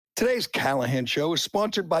Today's Callahan Show is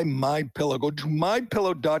sponsored by MyPillow. Go to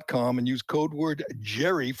mypillow.com and use code word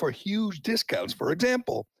Jerry for huge discounts. For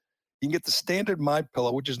example, you can get the standard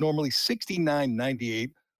MyPillow, which is normally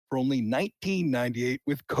 $69.98 for only $19.98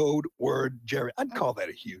 with code word Jerry. I'd call that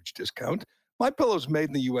a huge discount. MyPillow is made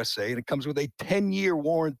in the USA, and it comes with a 10-year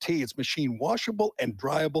warranty. It's machine washable and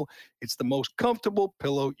dryable. It's the most comfortable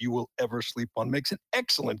pillow you will ever sleep on. Makes an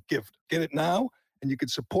excellent gift. Get it now, and you can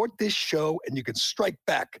support this show, and you can strike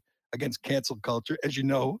back against cancel culture. As you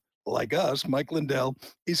know, like us, Mike Lindell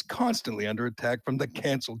is constantly under attack from the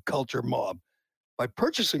cancel culture mob. By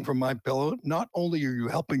purchasing from MyPillow, not only are you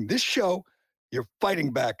helping this show, you're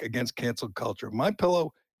fighting back against cancel culture.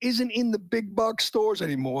 MyPillow isn't in the big box stores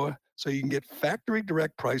anymore, so you can get factory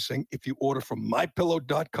direct pricing if you order from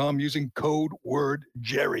mypillow.com using code word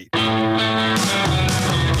Jerry.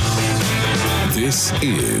 This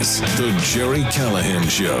is the Jerry Callahan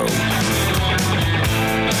Show.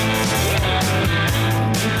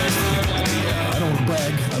 I don't want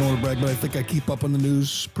to brag, but I think I keep up on the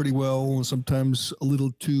news pretty well, sometimes a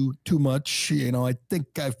little too much. You know, I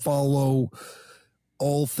think I follow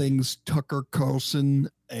all things Tucker Carlson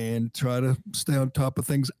and try to stay on top of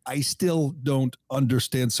things. I still don't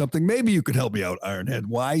understand something. Maybe you could help me out, Ironhead.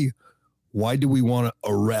 Why do we want to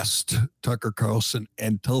arrest Tucker Carlson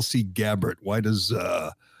and Tulsi Gabbard? Why do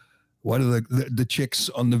the chicks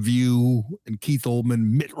on The View and Keith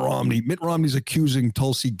Olbermann, Mitt Romney's accusing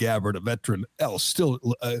Tulsi Gabbard, a veteran,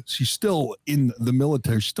 she's still in the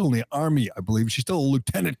military, she's still in the Army, I believe. She's still a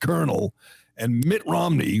lieutenant colonel. And Mitt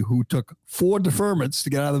Romney, who took 4 deferments to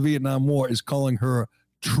get out of the Vietnam War, is calling her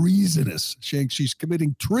treasonous, saying she's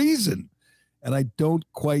committing treason. And I don't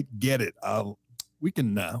quite get it. We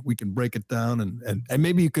can break it down and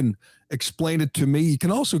maybe you can explain it to me. You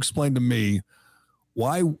can also explain to me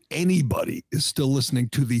why anybody is still listening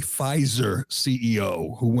to the Pfizer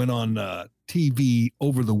CEO who went on TV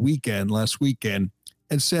last weekend,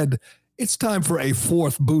 and said, it's time for a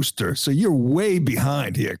 4th booster. So you're way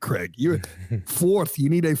behind here, Craig. You're 4th. You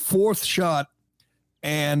need a 4th shot.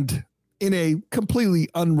 And in a completely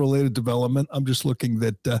unrelated development, I'm just looking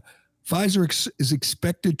that Pfizer is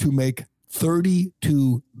expected to make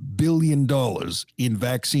 $32 billion in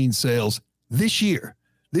vaccine sales this year.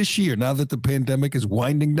 Now that the pandemic is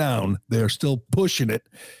winding down, they're still pushing it.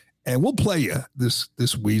 And we'll play you this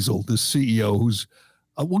weasel, this CEO who's,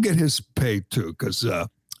 we'll get his pay too, because I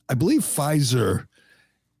believe Pfizer,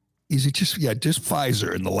 just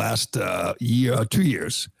Pfizer in the last 2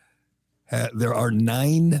 years. There are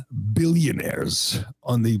 9 billionaires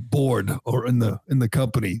on the board or in the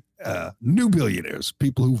company, new billionaires,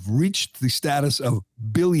 people who've reached the status of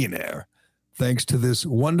billionaire thanks to this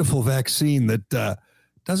wonderful vaccine that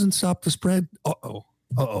doesn't stop the spread.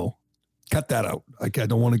 Uh-oh. Cut that out. I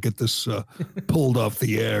don't want to get this pulled off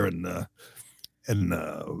the air and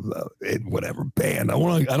whatever, banned. I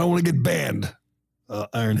don't want to get banned,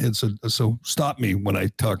 Ironhead. So stop me when I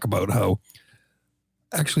talk about how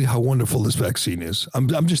wonderful this vaccine is.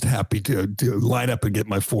 I'm just happy to line up and get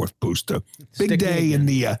my 4th booster. Big day in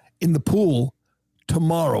the pool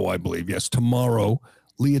tomorrow, I believe. Yes, tomorrow.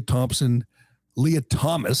 Leah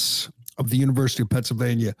Thomas of the University of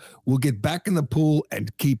Pennsylvania will get back in the pool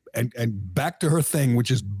and back to her thing,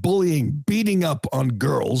 which is bullying, beating up on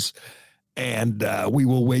girls. And we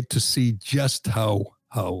will wait to see just how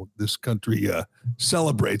this country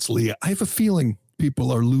celebrates Leah. I have a feeling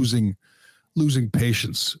people are losing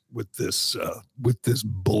patience with this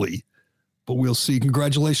bully, but we'll see.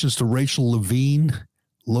 Congratulations to Rachel Levine,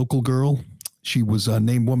 local girl. She was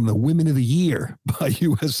named one of the Women of the Year by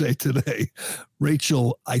USA Today.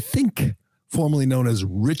 Rachel, I think formerly known as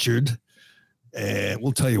Richard, and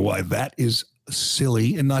we'll tell you why that is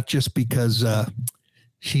silly, and not just because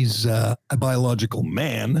she's a biological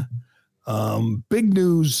man. Big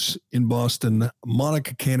news in Boston.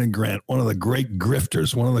 Monica Cannon Grant, one of the great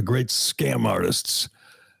grifters, one of the great scam artists,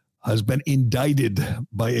 has been indicted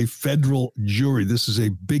by a federal jury. This is a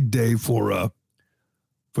big day for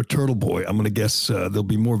Turtle Boy. I'm going to guess there'll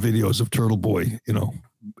be more videos of Turtle Boy,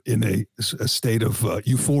 in a state of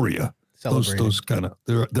euphoria. Those kind of,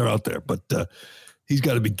 they're out there, but he's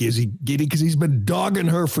got to be giddy because he's been dogging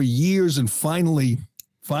her for years, and finally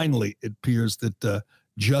it appears that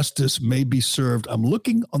justice may be served. I'm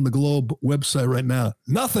looking on the Globe website right now.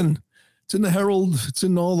 Nothing. It's in the Herald. It's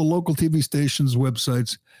in all the local TV stations'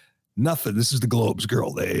 websites. Nothing. This is the Globe's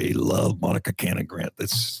girl. They love Monica Cannon Grant.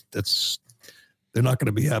 That's. They're not going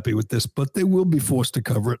to be happy with this, but they will be forced to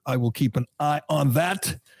cover it. I will keep an eye on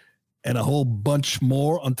that and a whole bunch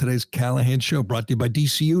more on today's Callahan Show, brought to you by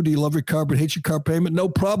DCU. Do you love your car but hate your car payment? No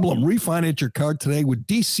problem. Refinance your car today with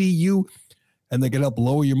DCU and they can help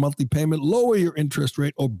lower your monthly payment, lower your interest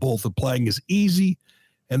rate, or both. Applying is easy,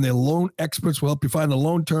 and their loan experts will help you find the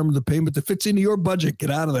loan term and the payment that fits into your budget. Get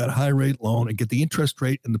out of that high-rate loan and get the interest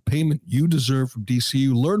rate and the payment you deserve from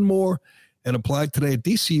DCU. Learn more and apply today at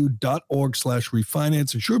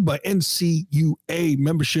dcu.org/refinance. Insured by NCUA.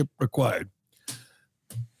 Membership required.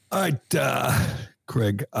 All right,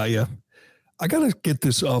 Craig, I got to get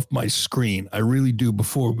this off my screen. I really do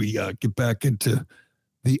before we get back into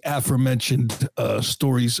the aforementioned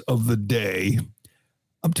stories of the day.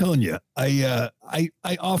 I'm telling you, I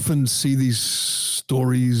often see these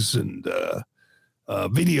stories and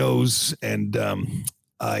videos, and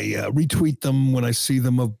I retweet them when I see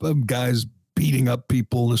them of guys beating up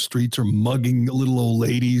people in the streets or mugging little old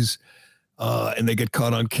ladies, and they get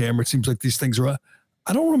caught on camera. It seems like these things are.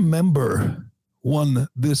 I don't remember one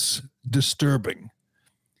this disturbing.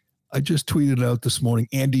 I just tweeted out this morning.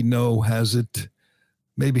 Andy No has it.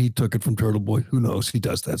 Maybe he took it from Turtle Boy. Who knows? He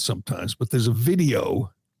does that sometimes. But there's a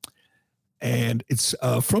video, and it's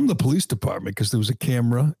from the police department because there was a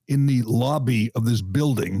camera in the lobby of this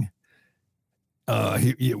building.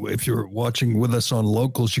 If you're watching with us on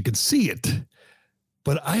Locals, you can see it.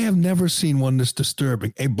 But I have never seen one this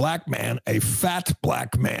disturbing. A black man, a fat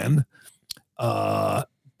black man,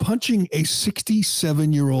 punching a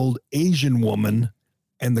 67-year-old Asian woman,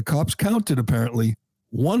 and the cops counted apparently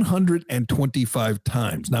 125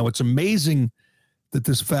 times. Now, it's amazing that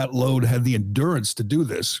this fat load had the endurance to do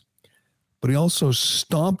this, but he also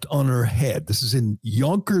stomped on her head. This is in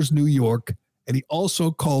Yonkers, New York, and he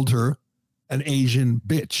also called her an Asian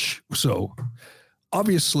bitch. So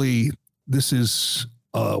obviously this is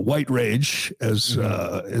white rage, as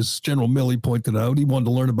General Milley pointed out. He wanted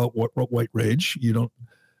to learn about what white rage. You don't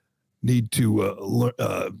need to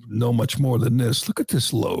know much more than this. Look at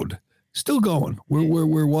this load. Still going.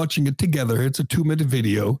 We're watching it together. It's a 2-minute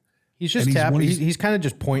video. He's just tapping. He's kind of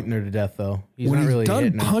just pointing her to death, though. He's when not he's really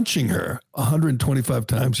done punching her 125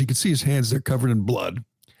 times, you can see his hands. They're covered in blood.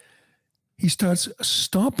 He starts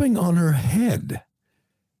stomping on her head.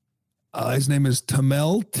 His name is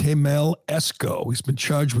Tamel Esco. He's been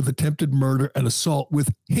charged with attempted murder and assault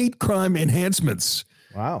with hate crime enhancements.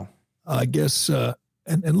 Wow. I guess.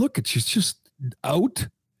 And look at, she's just out.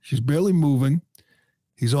 She's barely moving.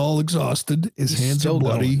 He's all exhausted. His hands are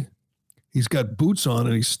bloody. Going. He's got boots on,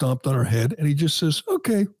 and he stomped on her head. And he just says,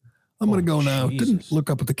 okay, I'm going to go now. Jesus. Didn't look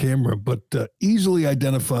up at the camera, but easily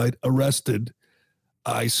identified, arrested.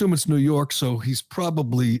 I assume it's New York, so he's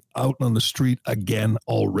probably out on the street again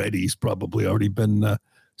already. He's probably already been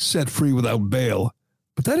set free without bail.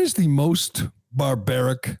 But that is the most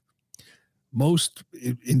barbaric, most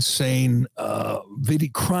insane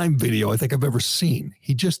crime video I think I've ever seen.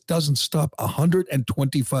 He just doesn't stop.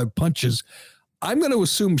 125 punches. I'm going to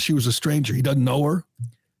assume she was a stranger. He doesn't know her.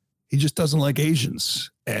 He just doesn't like Asians.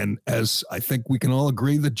 And as I think we can all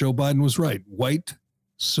agree that Joe Biden was right, white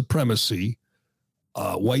supremacy,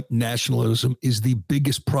 white nationalism is the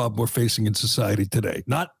biggest problem we're facing in society today.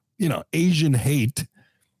 Not, Asian hate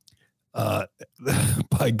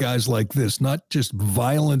by guys like this, not just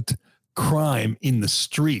violent crime in the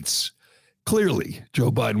streets. Clearly,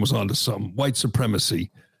 Joe Biden was onto some white supremacy.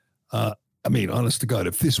 Honest to God,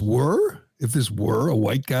 if this were a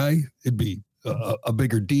white guy, it'd be a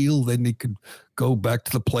bigger deal. Then he could go back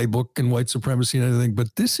to the playbook and white supremacy and everything.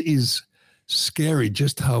 But this is scary,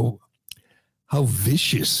 just how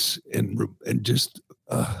vicious and just.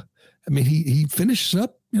 He finishes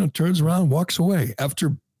up, turns around, walks away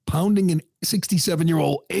after pounding an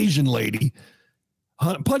 67-year-old Asian lady,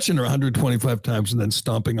 punching her 125 times and then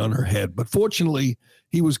stomping on her head. But fortunately,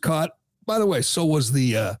 he was caught. By the way, so was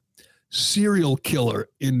the serial killer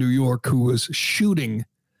in New York who was shooting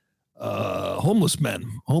homeless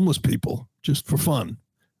people just for fun.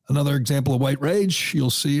 Another example of white rage, you'll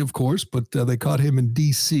see, of course, but they caught him in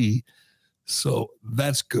D.C., so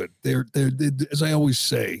that's good. They're, as I always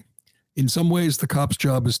say, in some ways, the cop's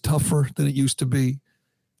job is tougher than it used to be,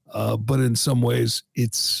 but in some ways,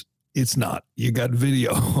 it's not. You got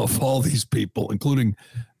video of all these people, including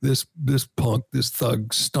this punk, this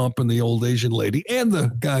thug stomping the old Asian lady, and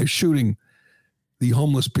the guy shooting the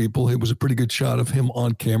homeless people. It was a pretty good shot of him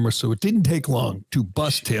on camera, so it didn't take long to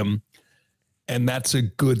bust him, and that's a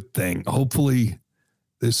good thing. Hopefully,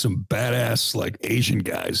 there's some badass Asian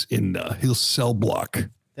guys in his cell block.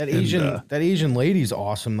 That Asian lady's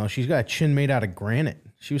awesome though. She's got a chin made out of granite.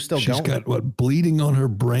 She was still going. She's got bleeding on her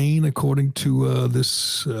brain, according to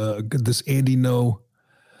this Andy No.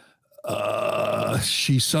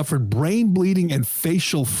 She suffered brain bleeding and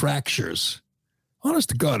facial fractures. Honest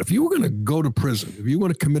to God, if you were going to go to prison, if you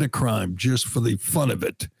want to commit a crime just for the fun of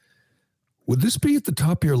it, Would this be at the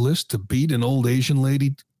top of your list to beat an old Asian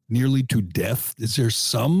lady nearly to death? Is there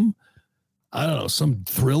some, I don't know, some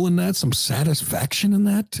thrill in that, some satisfaction in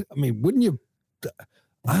that? I mean, wouldn't you?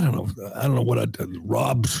 I don't know what I'd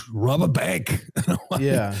rob a bank.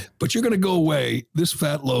 Yeah. But you're going to go away. This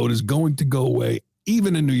fat load is going to go away,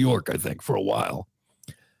 even in New York, I think, for a while.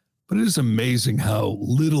 But it is amazing how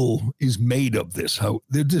little is made of this, how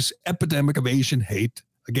there's this epidemic of Asian hate.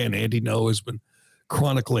 Again, Andy No has been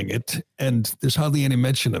chronicling it, and there's hardly any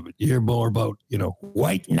mention of it. You hear more about,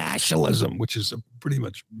 white nationalism, which is a pretty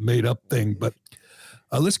much made up thing. But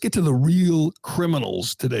let's get to the real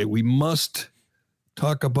criminals today. We must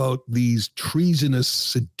talk about these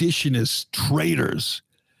treasonous, seditionist traitors.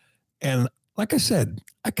 And like I said,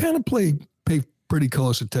 I kind of pay pretty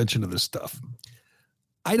close attention to this stuff.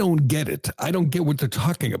 I don't get it. I don't get what they're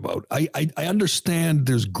talking about. I understand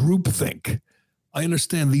there's groupthink. I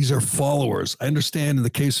understand these are followers. I understand in the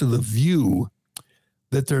case of The View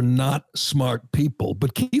that they're not smart people.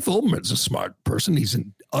 But Keith Olbermann's a smart person. He's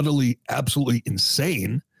utterly, absolutely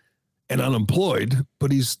insane and unemployed,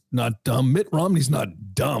 but he's not dumb. Mitt Romney's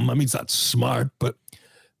not dumb. I mean, he's not smart, but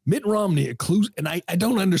Mitt Romney and I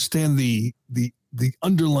don't understand the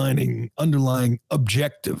underlying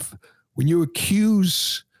objective. When you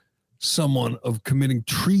accuse someone of committing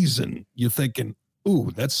treason, you're thinking,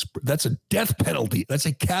 ooh, that's a death penalty. That's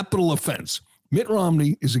a capital offense. Mitt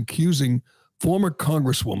Romney is accusing former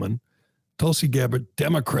Congresswoman Tulsi Gabbard,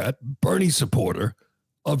 Democrat, Bernie supporter,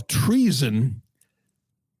 of treason,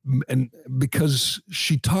 and because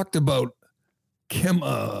she talked about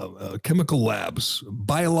chemical labs,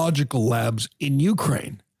 biological labs in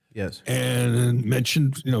Ukraine. Yes. And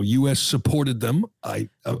mentioned, U.S. supported them. I'm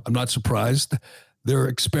not surprised. There are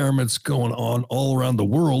experiments going on all around the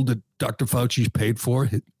world that Dr. Fauci's paid for.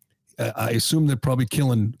 I assume they're probably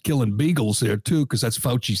killing beagles there too, because that's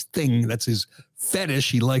Fauci's thing. That's his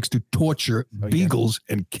fetish. He likes to torture beagles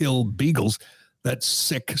and kill beagles. That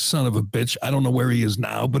sick son of a bitch. I don't know where he is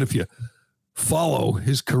now, but if you follow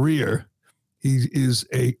his career, he is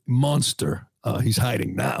a monster. He's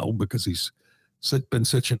hiding now because he's been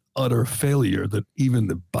such an utter failure that even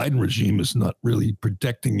the Biden regime is not really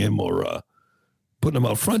protecting him or putting him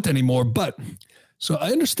out front anymore. But so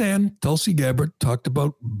I understand Tulsi Gabbard talked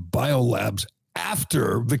about biolabs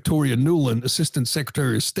after Victoria Nuland, Assistant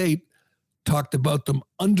Secretary of State, talked about them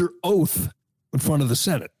under oath in front of the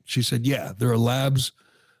Senate. She said, yeah, there are labs.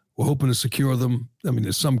 We're hoping to secure them. I mean,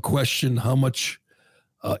 there's some question how much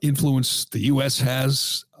influence the U.S.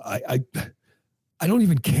 has. I don't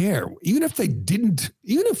even care. Even if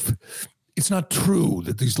it's not true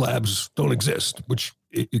that these labs don't exist, which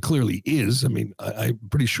it clearly is. I mean, I'm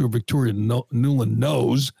pretty sure Victoria Nuland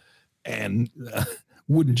knows and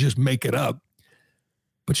wouldn't just make it up.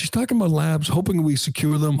 But she's talking about labs, hoping we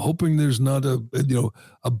secure them, hoping there's not a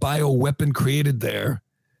bioweapon created there.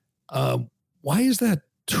 Why is that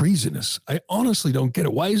treasonous? I honestly don't get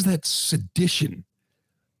it. Why is that sedition?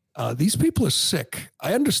 These people are sick.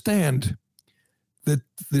 I understand that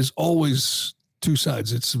there's always two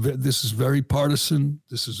sides. This is very partisan.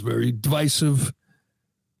 This is very divisive.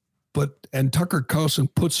 And Tucker Carlson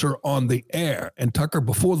puts her on the air. And Tucker,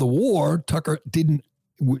 before the war, didn't,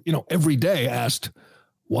 every day asked,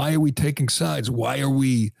 why are we taking sides? Why are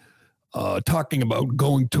we talking about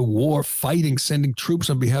going to war, fighting, sending troops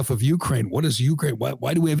on behalf of Ukraine? What is Ukraine?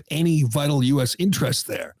 Why do we have any vital U.S. interest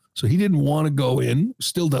there? So he didn't want to go in,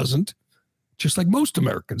 still doesn't, just like most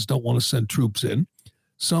Americans don't want to send troops in.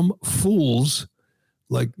 Some fools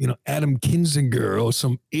like, Adam Kinzinger or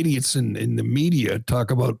some idiots in the media talk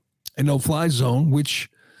about a no-fly zone, which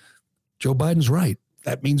Joe Biden's right.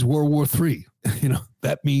 That means World War III.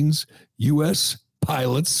 That means U.S.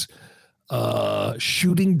 pilots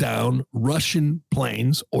shooting down Russian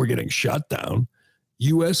planes or getting shot down,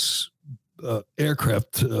 U.S.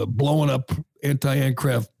 aircraft blowing up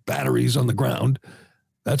anti-aircraft batteries on the ground.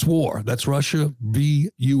 That's war. That's Russia v.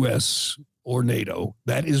 U.S. or NATO.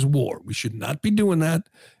 That is war. We should not be doing that.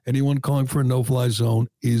 Anyone calling for a no-fly zone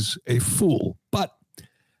is a fool. But,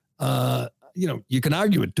 you can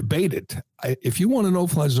argue it, debate it. If you want a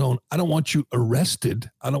no-fly zone, I don't want you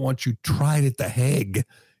arrested. I don't want you tried at The Hague.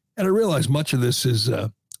 And I realize much of this is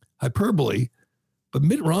hyperbole, but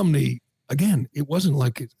Mitt Romney, again, it wasn't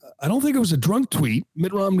like, I don't think it was a drunk tweet.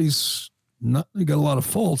 Mitt Romney's he got a lot of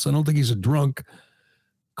faults. I don't think he's a drunk.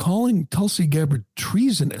 Calling Tulsi Gabbard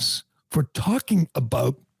treasonous for talking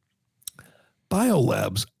about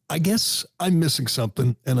biolabs. I guess I'm missing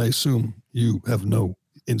something, and I assume you have no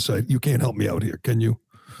insight. You can't help me out here, can you?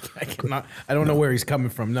 I cannot. I don't know where he's coming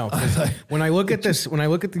from. No, when I look at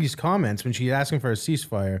these comments, when she's asking for a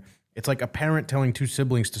ceasefire, It's like a parent telling two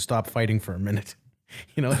siblings to stop fighting for a minute.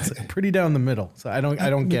 It's pretty down the middle. So I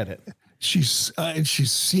don't get it. She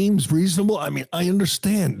seems reasonable. I mean, I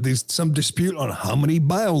understand there's some dispute on how many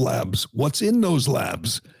biolabs, what's in those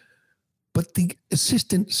labs. But the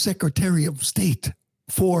Assistant Secretary of State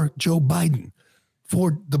for Joe Biden,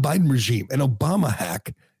 for the Biden regime, an Obama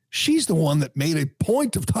hack, she's the one that made a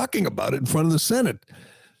point of talking about it in front of the Senate.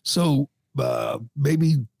 So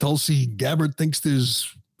maybe Tulsi Gabbard thinks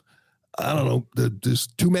there's, I don't know, there's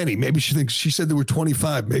too many. Maybe she said there were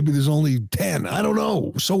 25. Maybe there's only 10. I don't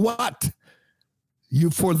know. So what?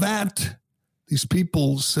 For that, these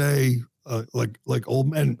people say, like old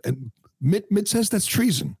men, and Mitt says that's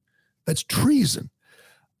treason. That's treason.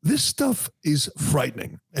 This stuff is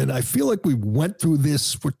frightening. And I feel like we went through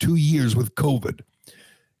this for 2 years with COVID.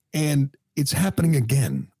 And it's happening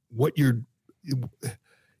again. What you're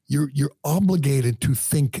obligated to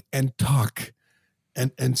think and talk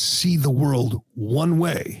and see the world one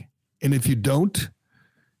way. And if you don't,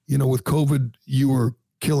 with COVID, you were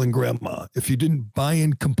killing grandma. If you didn't buy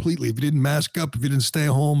in completely, if you didn't mask up, if you didn't stay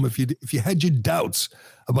home, if you had your doubts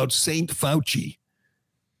about Saint Fauci,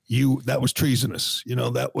 that was treasonous.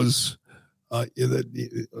 That was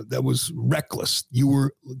reckless. You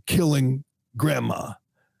were killing grandma.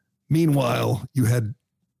 Meanwhile, you had,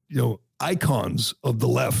 icons of the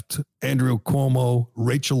left, Andrew Cuomo,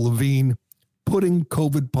 Rachel Levine, putting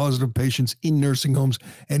COVID positive patients in nursing homes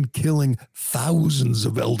and killing thousands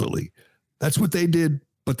of elderly. That's what they did,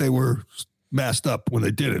 but they were masked up when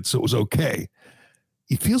they did it, so it was okay.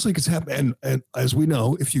 It feels like it's happening. And as we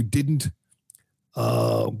know, if you didn't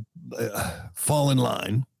fall in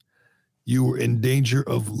line, you were in danger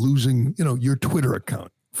of losing, your Twitter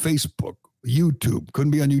account, Facebook, YouTube.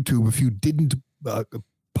 Couldn't be on YouTube if you didn't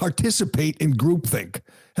participate in groupthink.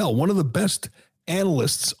 Hell, one of the best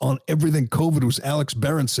analysts on everything COVID was Alex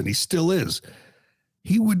Berenson. He still is.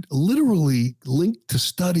 He would literally link to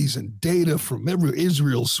studies and data from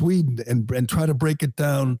Israel, Sweden, and try to break it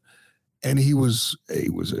down. And he was a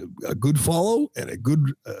good follow and a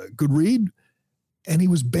good read. And he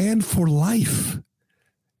was banned for life.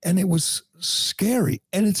 And it was scary.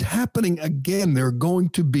 And it's happening again. There are going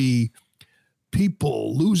to be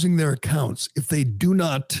people losing their accounts if they do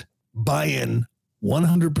not buy in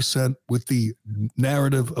 100% with the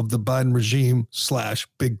narrative of the Biden regime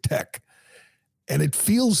 / big tech. And it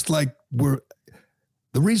feels like the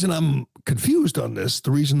reason I'm confused on this,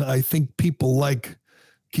 the reason I think people like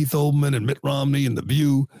Keith Olbermann and Mitt Romney and The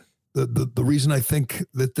View, the reason I think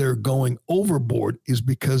that they're going overboard is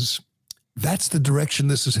because that's the direction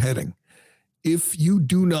this is heading. If you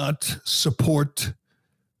do not support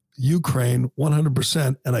Ukraine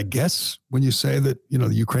 100%, and I guess when you say that,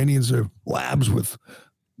 the Ukrainians are labs with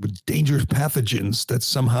dangerous pathogens, that's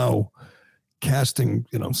somehow casting,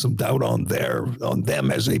 some doubt on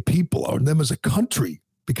them as a people, on them as a country,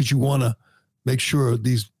 because you want to make sure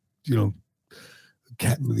these,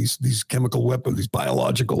 these chemical weapons, these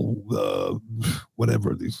biological,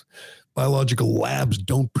 these biological labs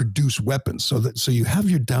don't produce weapons. So you have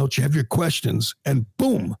your doubts, you have your questions, and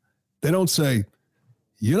boom, they don't say,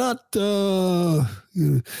 you're not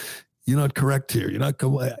correct here. You're not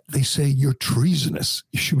going. They say you're treasonous.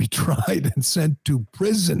 You should be tried and sent to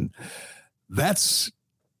prison. That's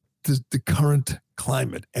the current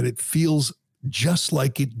climate, and it feels just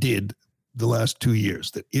like it did the last 2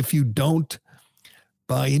 years. That if you don't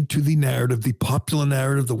buy into the narrative, the popular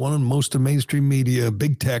narrative, the one on most of mainstream media,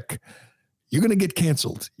 big tech, you're going to get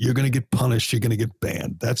canceled. You're going to get punished. You're going to get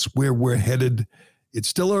banned. That's where we're headed. It's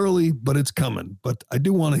still early, but it's coming. But I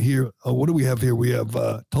do want to hear, what do we have here? We have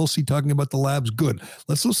Tulsi talking about the labs. Good.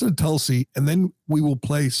 Let's listen to Tulsi, and then we will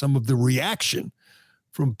play some of the reaction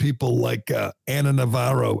from people like Anna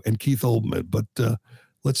Navarro and Keith Olbermann. But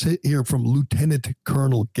let's hear from Lieutenant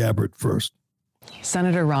Colonel Gabbard first.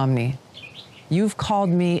 Senator Romney, you've called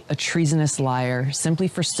me a treasonous liar simply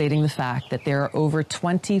for stating the fact that there are over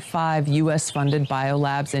 25 U.S.-funded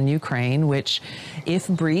biolabs in Ukraine, which, if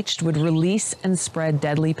breached, would release and spread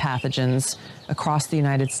deadly pathogens across the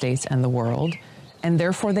United States and the world, and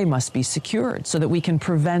therefore they must be secured so that we can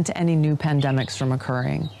prevent any new pandemics from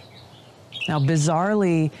occurring. Now,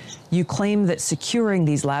 bizarrely, you claim that securing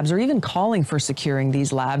these labs, or even calling for securing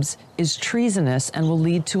these labs, is treasonous and will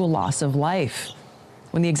lead to a loss of life,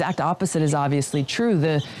 when the exact opposite is obviously true.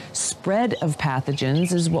 The spread of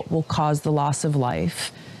pathogens is what will cause the loss of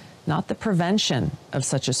life, not the prevention of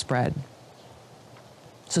such a spread.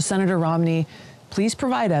 So, Senator Romney, please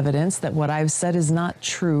provide evidence that what I've said is not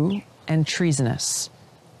true and treasonous.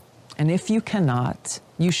 And if you cannot,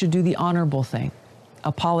 you should do the honorable thing.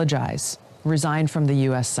 Apologize. Resign from the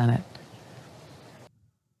U.S. Senate.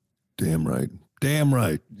 Damn right. Damn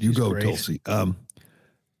right. You She's go, great. Tulsi.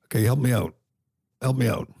 Okay, help me out.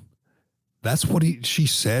 That's what she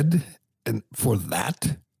said, and for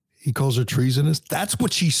that, he calls her treasonous. That's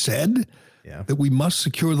what she said. Yeah. That we must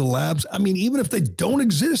secure the labs. I mean, even if they don't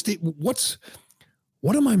exist,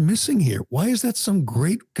 what am I missing here? Why is that some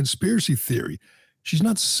great conspiracy theory? She's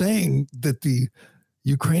not saying that the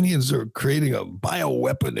Ukrainians are creating a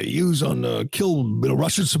bioweapon to use on kill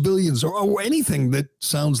Russian civilians or anything that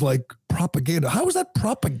sounds like propaganda. How is that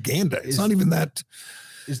propaganda? It's not even that.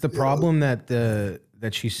 Is the problem that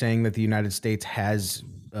she's saying that the United States has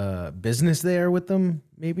business there with them?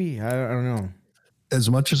 Maybe I don't know. As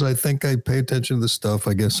much as I think I pay attention to this stuff,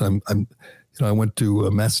 I guess I'm I went to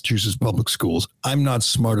Massachusetts public schools. I'm not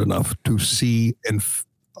smart enough to see and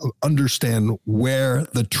understand where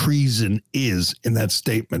the treason is in that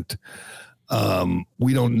statement.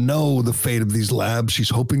 We don't know the fate of these labs. She's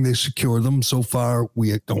hoping they secure them. So far,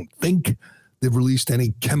 we don't think they've released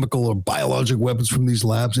any chemical or biologic weapons from these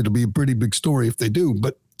labs. It'll be a pretty big story if they do.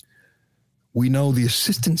 But we know the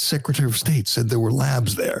Assistant Secretary of State said there were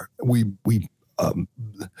labs there. We don't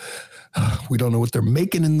know what they're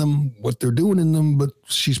making in them, what they're doing in them, but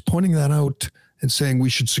she's pointing that out and saying we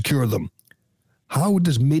should secure them. How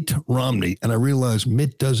does Mitt Romney, and I realize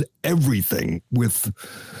Mitt does everything with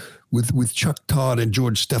Chuck Todd and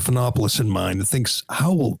George Stephanopoulos in mind, and thinks,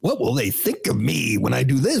 what will they think of me when I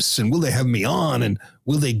do this? And will they have me on? And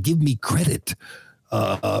will they give me credit?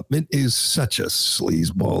 Mitt is such a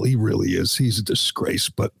sleazeball. He really is. He's a disgrace.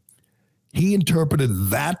 But he interpreted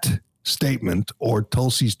that statement or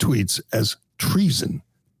Tulsi's tweets as treason.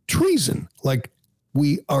 Treason. Like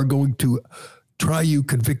we are going to try you,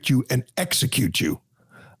 convict you, and execute you.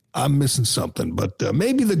 I'm missing something, but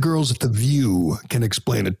maybe the girls at The View can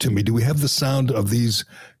explain it to me. Do we have the sound of these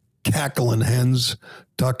cackling hens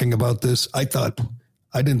talking about this? I thought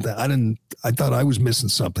I thought I was missing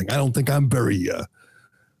something. I don't think I'm very,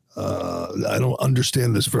 I don't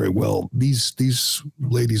understand this very well. These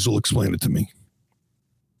ladies will explain it to me.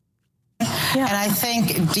 Yeah. And I think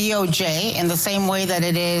DOJ, in the same way that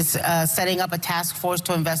it is setting up a task force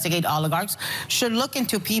to investigate oligarchs, should look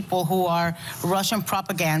into people who are Russian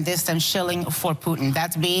propagandists and shilling for Putin.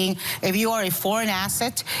 That's being, if you are a foreign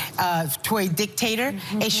asset to a dictator,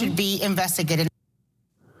 it should be investigated.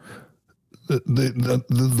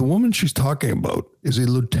 The woman she's talking about is a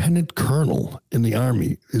lieutenant colonel in the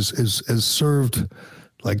Army, has served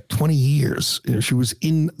like 20 years. You know, she was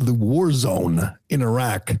in the war zone in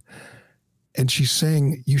Iraq. And she's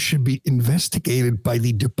saying you should be investigated by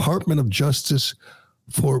the Department of Justice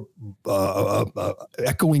for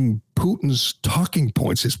echoing Putin's talking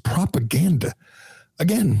points, his propaganda.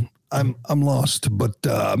 Again, I'm lost, but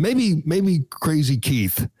maybe Crazy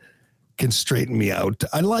Keith can straighten me out.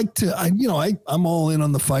 I'm all in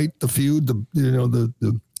on the fight, the feud,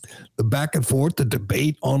 the back and forth, the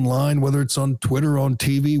debate online, whether it's on Twitter, on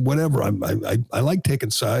TV, whatever. I like taking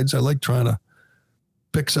sides. I like trying to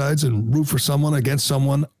pick sides and root for someone against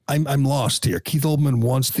someone. I'm lost here. Keith Olbermann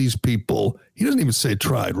wants these people. He doesn't even say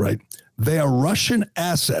tried, right? They are Russian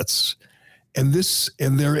assets, and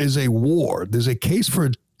there is a war. There's a case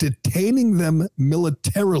for detaining them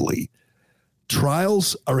militarily.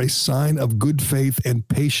 Trials are a sign of good faith and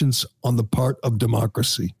patience on the part of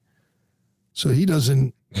democracy. So he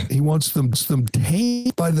wants them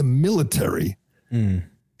detained by the military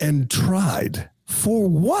and tried for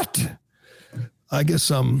what? I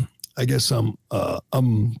guess I'm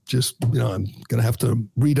just, I'm going to have to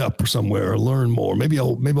read up somewhere or learn more. Maybe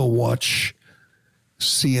I'll watch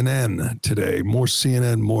CNN today, more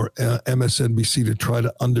CNN, more MSNBC to try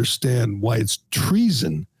to understand why it's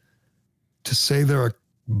treason to say there are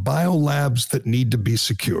biolabs that need to be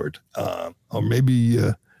secured. Or maybe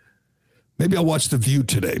I'll watch The View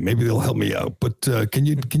today. Maybe they'll help me out. But can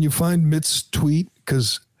you find Mitt's tweet?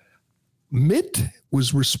 Because Mitt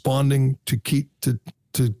was responding to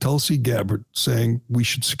Tulsi Gabbard saying we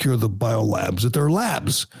should secure the biolabs, that they're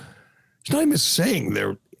labs. He's not even saying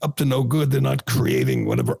they're up to no good. They're not creating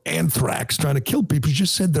whatever anthrax trying to kill people. He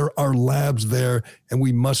just said there are labs there and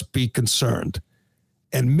we must be concerned.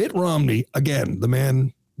 And Mitt Romney, again, the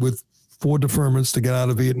man with 4 deferments to get out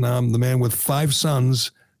of Vietnam, the man with 5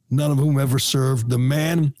 sons, none of whom ever served. The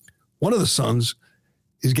man, one of the sons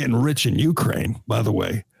is getting rich in Ukraine, by the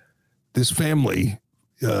way. This family,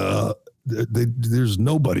 there's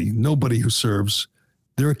nobody who serves.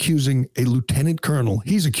 They're accusing a lieutenant colonel.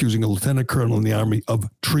 He's accusing a lieutenant colonel in the Army of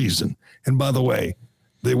treason. And by the way,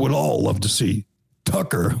 they would all love to see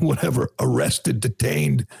Tucker, whatever, arrested,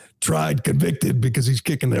 detained, tried, convicted because he's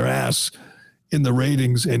kicking their ass in the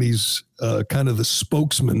ratings and he's kind of the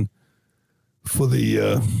spokesman for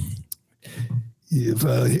the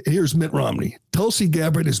Here's Mitt Romney. Tulsi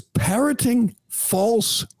Gabbard is parroting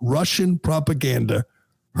false Russian propaganda.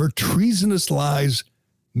 Her treasonous lies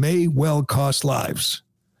may well cost lives.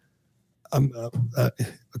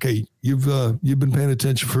 Okay, you've been paying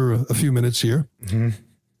attention for a few minutes here. Mm-hmm.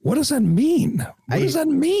 What does that mean? What does that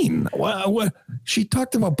mean? What she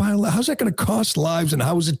talked about how's that going to cost lives, and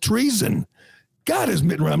how is it treason? God, is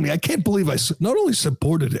Mitt Romney. I can't believe I not only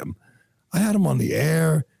supported him, I had him on the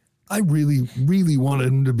air. I really, really wanted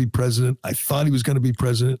him to be president. I thought he was going to be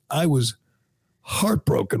president. I was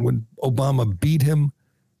heartbroken when Obama beat him.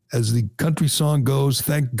 As the country song goes,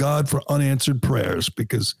 thank God for unanswered prayers,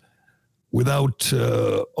 because without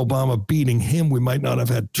Obama beating him, we might not have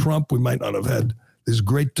had Trump. We might not have had this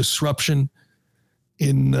great disruption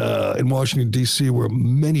in Washington, D.C., where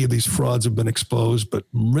many of these frauds have been exposed. But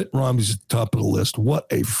Mitt Romney's at the top of the list. What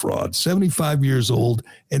a fraud. 75 years old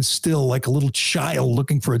and still like a little child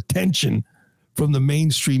looking for attention from the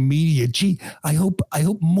mainstream media. Gee, I hope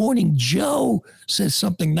Morning Joe says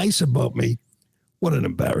something nice about me. What an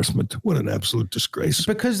embarrassment. What an absolute disgrace.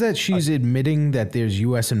 Because that she's admitting that there's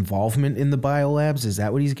U.S. involvement in the biolabs? Is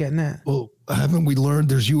that what he's getting at? Well, haven't we learned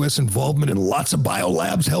there's U.S. involvement in lots of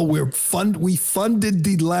biolabs? Hell, we funded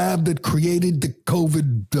the lab that created the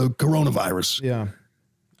coronavirus. Yeah.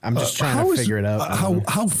 I'm just trying to figure it out.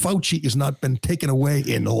 How Fauci has not been taken away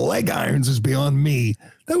in leg irons is beyond me.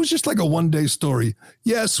 That was just like a one-day story.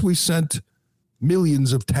 Yes, we sent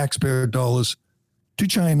millions of taxpayer dollars to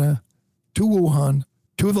China, to Wuhan,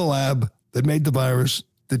 to the lab that made the virus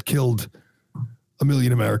that killed 1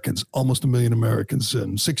 million Americans, almost 1 million Americans,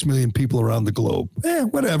 and 6 million people around the globe.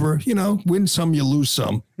 Whatever, win some, you lose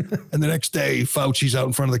some. And the next day, Fauci's out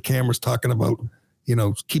in front of the cameras talking about,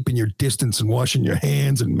 keeping your distance and washing your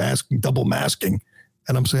hands and masking, double masking.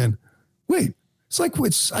 And I'm saying, wait, I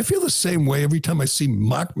feel the same way every time I see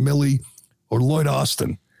Mark Milley or Lloyd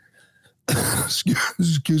Austin.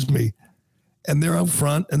 Excuse me. And they're out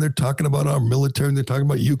front and they're talking about our military and they're talking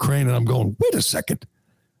about Ukraine. And I'm going, wait a second.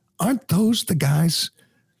 Aren't those the guys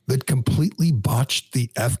that completely botched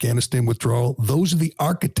the Afghanistan withdrawal? Those are the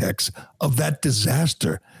architects of that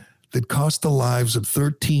disaster that cost the lives of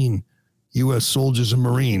 13 U.S. soldiers and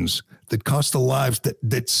Marines, that cost the lives,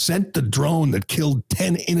 that sent the drone that killed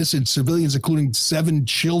 10 innocent civilians, including 7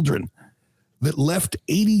 children, that left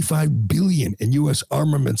 $85 billion in U.S.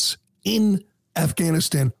 armaments in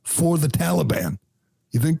Afghanistan for the Taliban.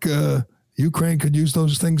 You think Ukraine could use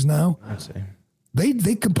those things now? I'd say.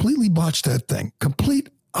 They completely botched that thing. Complete,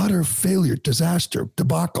 utter failure, disaster,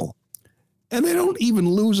 debacle. And they don't even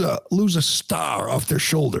lose a star off their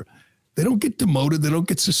shoulder. They don't get demoted. They don't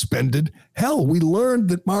get suspended. Hell, we learned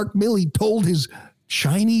that Mark Milley told his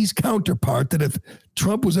Chinese counterpart that if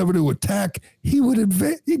Trump was ever to attack, he'd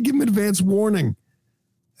give him advance warning.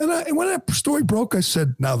 And when that story broke, I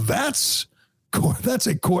said, now that's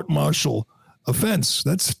a court-martial offense.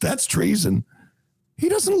 That's treason. He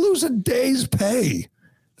doesn't lose a day's pay.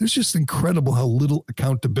 There's just incredible how little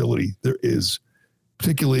accountability there is,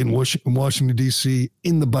 particularly in Washington, D.C.,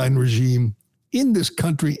 in the Biden regime, in this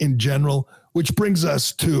country in general, which brings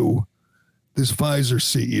us to this Pfizer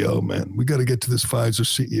CEO, man. We got to get to this Pfizer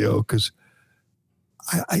CEO because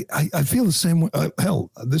I feel the same way. Hell,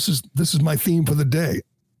 this is my theme for the day.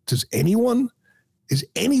 Is anyone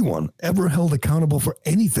ever held accountable for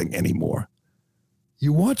anything anymore?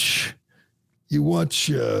 You watch this,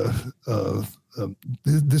 I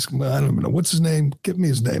don't even know, what's his name? Give me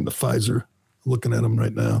his name, the Pfizer, looking at him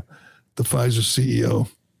right now, the Pfizer CEO.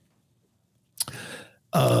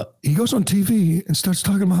 He goes on TV and starts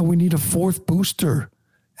talking about how we need a 4th booster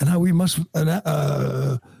and how we must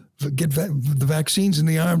get the vaccines in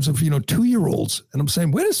the arms of, 2-year-olds. And I'm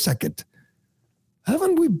saying, wait a second.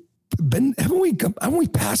 Haven't we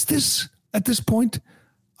past this at this point?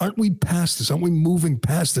 Aren't we past this? Aren't we moving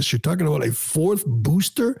past this? You're talking about a 4th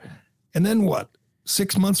booster? And then what?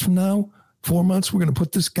 6 months from now, 4 months, we're going to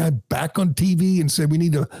put this guy back on TV and say we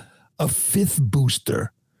need a 5th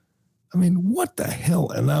booster. I mean, what the hell?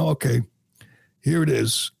 And now, okay, here it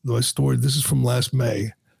is. My story. This is from last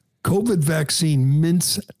May. COVID vaccine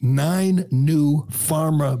mints 9 new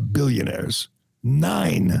pharma billionaires.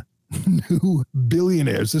 9 new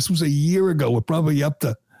billionaires. This was a year ago. We're probably up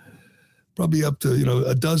to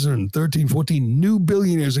a dozen, 13, 14 new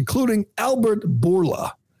billionaires, including Albert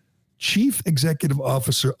Bourla, Chief Executive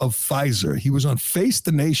Officer of Pfizer. He was on Face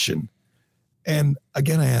the Nation. And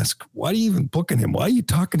again, I ask, why are you even booking him? Why are you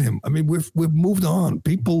talking to him? I mean, we've moved on.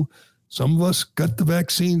 People, some of us got the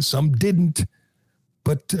vaccine, some didn't.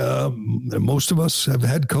 But most of us have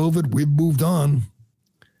had COVID. We've moved on.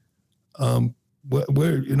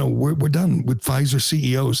 we're done with Pfizer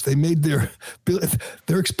CEOs. They made they're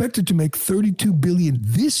expected to make $32 billion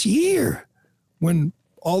this year, when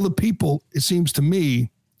all the people, it seems to me,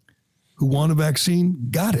 who want a vaccine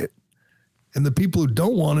got it, and the people who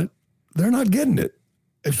don't want it, they're not getting it.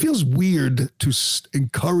 It feels weird to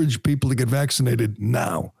encourage people to get vaccinated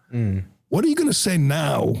now. What are you going to say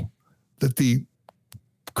now that the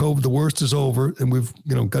COVID, the worst is over, and we've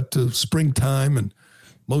got to springtime and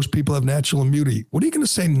most people have natural immunity? What are you going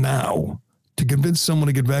to say now to convince someone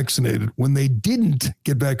to get vaccinated when they didn't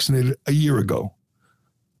get vaccinated a year ago?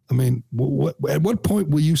 I mean, at what point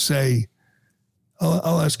will you say,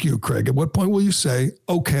 I'll ask you, Craig, at what point will you say,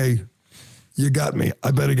 okay, you got me,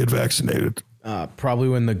 I better get vaccinated? Probably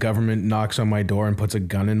when the government knocks on my door and puts a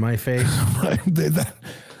gun in my face. Right.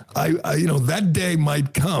 That day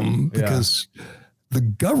might come because the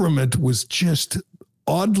government was just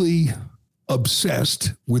oddly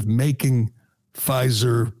obsessed with making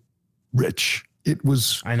Pfizer rich. It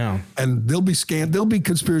was, I know. And there'll be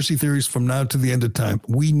conspiracy theories from now to the end of time.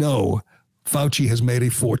 We know Fauci has made a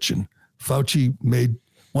fortune. Fauci made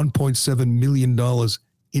 $1.7 million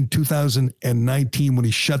in 2019 when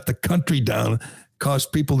he shut the country down,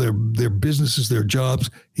 cost people their businesses, their jobs.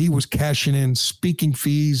 He was cashing in speaking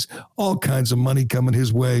fees, all kinds of money coming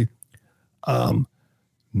his way.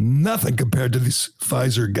 Nothing compared to these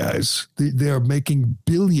Pfizer guys. They are making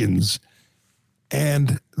billions,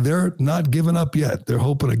 and they're not giving up yet. They're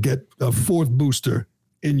hoping to get a fourth booster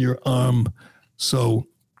in your arm. So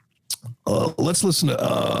let's listen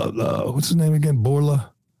to, what's his name again?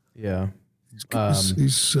 Borla? Yeah.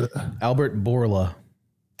 He's Albert Bourla.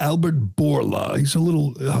 Albert Bourla. He's a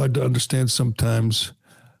little hard to understand sometimes,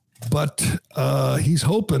 but he's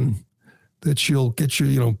hoping that you'll get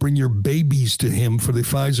bring your babies to him for the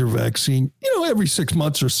Pfizer vaccine, every 6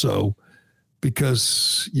 months or so,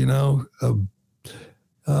 because, it's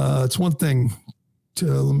one thing to,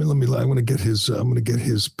 I'm going to get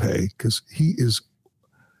his pay, because he is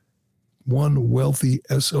one wealthy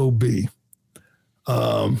SOB.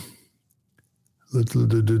 I'll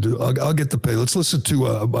get the pay. Let's listen to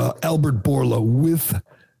Albert Bourla with,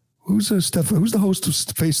 who's the host of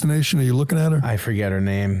Face the Nation? Are you looking at her? I forget her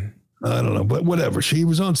name. I don't know, but whatever. She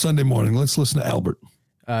was on Sunday morning. Let's listen to Albert.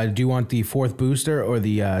 Do you want the fourth booster or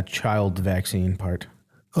the child vaccine part?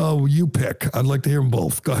 Oh, you pick. I'd like to hear them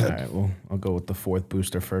both. Go ahead. All right, well, I'll go with the fourth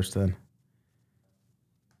booster first then.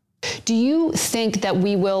 Do you think that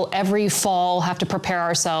we will every fall have to prepare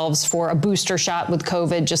ourselves for a booster shot with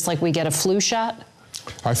COVID, just like we get a flu shot?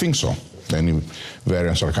 I think so. Many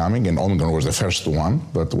variants are coming, and Omicron was the first one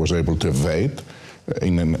that was able to evade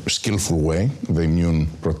in a skillful way the immune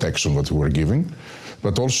protection that we were giving.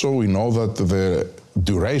 But also we know that the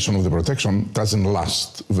duration of the protection doesn't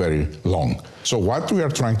last very long. So what we are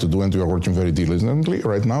trying to do, and we are working very diligently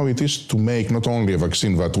right now, it is to make not only a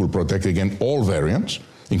vaccine that will protect against all variants,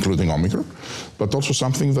 including Omicron, but also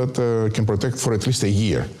something that can protect for at least a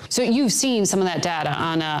year. So you've seen some of that data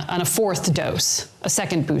on a fourth dose, a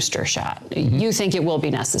second booster shot. Mm-hmm. You think it will be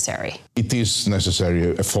necessary? It is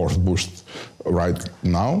necessary, a fourth boost right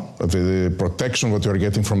now. The protection that you are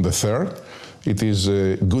getting from the third, it is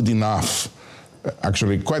good enough,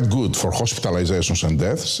 actually quite good for hospitalizations and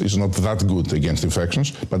deaths. It's not that good against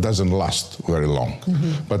infections, but doesn't last very long.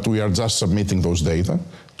 Mm-hmm. But we are just submitting those data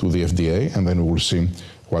to the FDA, and then we will see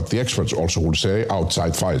what the experts also will say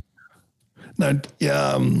outside Pfizer. Now,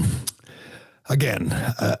 again,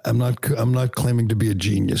 I'm not claiming to be a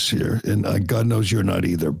genius here, and God knows you're not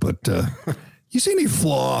either. But you see any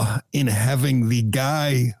flaw in having the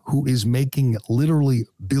guy who is making literally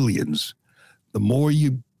billions? The more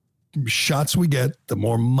shots we get, the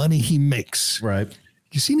more money he makes. Right.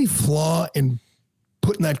 You see any flaw in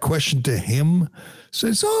putting that question to him?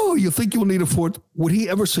 Says, oh, you think you'll need a fourth? Would he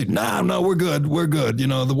ever say, no, we're good. We're good.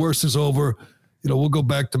 The worst is over. We'll go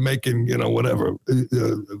back to making, whatever,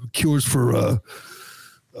 cures for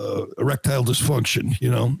erectile dysfunction,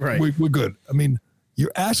 Right. We're good. I mean,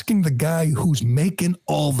 you're asking the guy who's making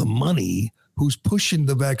all the money, who's pushing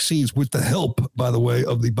the vaccines with the help, by the way,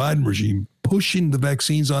 of the Biden regime, pushing the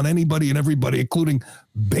vaccines on anybody and everybody, including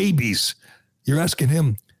babies. You're asking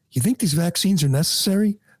him, you think these vaccines are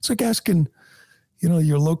necessary? It's like asking,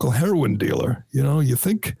 your local heroin dealer, you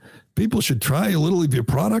think people should try a little of your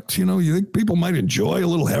product? You think people might enjoy a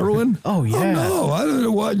little heroin? Oh, yeah. Oh, no, I don't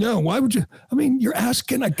know why. No, why would you? I mean, you're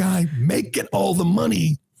asking a guy making all the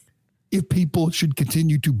money if people should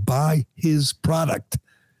continue to buy his product.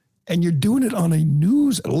 And you're doing it on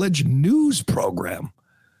alleged news program.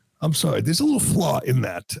 I'm sorry, there's a little flaw in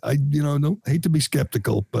that. I don't hate to be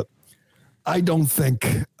skeptical, but I don't think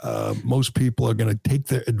most people are going to take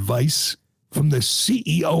their advice from the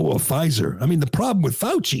CEO of Pfizer. I mean, the problem with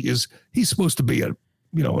Fauci is he's supposed to be a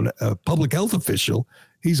public health official.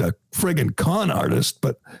 He's a friggin' con artist,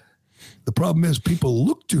 but the problem is people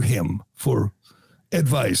look to him for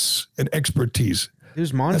advice and expertise.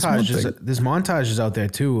 There's montages out there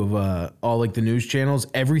too of all like the news channels.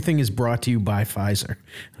 Everything is brought to you by Pfizer.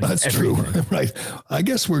 Like, that's true, right? I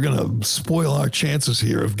guess we're gonna spoil our chances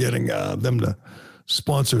here of getting them to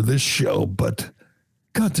sponsor this show. But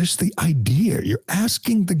God, just the idea. You're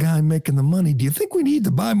asking the guy making the money, do you think we need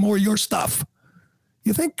to buy more of your stuff?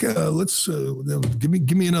 You think let's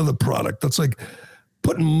give me another product. That's like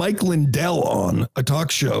putting Mike Lindell on a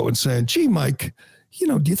talk show and saying, "Gee, Mike,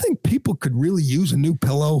 do you think people could really use a new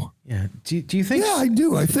pillow?" Yeah. Do you think? Yeah, I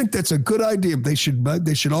do. I think that's a good idea. They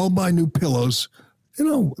should all buy new pillows.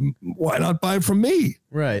 Why not buy from me?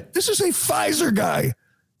 Right. This is a Pfizer guy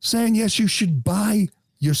saying, yes, you should buy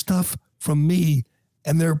your stuff from me.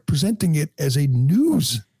 And they're presenting it as a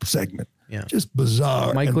news segment. Yeah. Just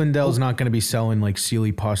bizarre. Mike Lindell's not going to be selling like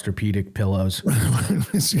Sealy Posturpedic pillows.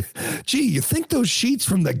 Gee, you think those sheets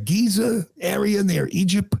from the Giza area near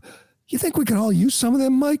Egypt, you think we could all use some of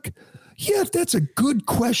them, Mike? Yeah, that's a good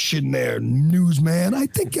question there, newsman. I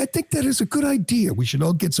think that is a good idea. We should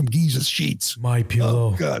all get some Giza sheets. My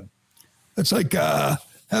pillow. Oh, God. That's like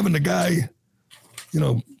having a guy,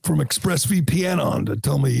 from ExpressVPN on to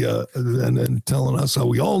tell me and telling us how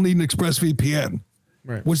we all need an ExpressVPN.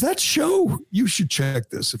 Right. Was that show? You should check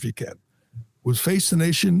this if you can. Was Face the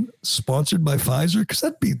Nation sponsored by Pfizer? Because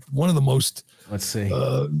that'd be one of the most, let's see,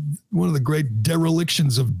 one of the great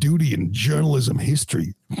derelictions of duty in journalism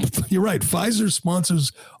history. You're right. Pfizer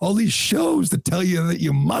sponsors all these shows that tell you that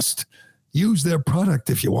you must use their product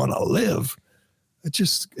if you want to live.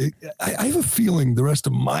 I have a feeling the rest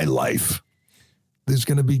of my life there's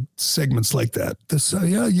going to be segments like that. There's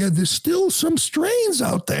still some strains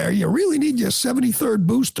out there. You really need your 73rd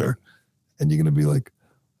booster. And you're going to be like,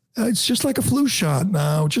 it's just like a flu shot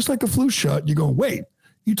now, just like a flu shot. You go, wait,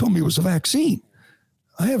 you told me it was a vaccine.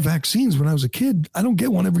 I have vaccines when I was a kid. I don't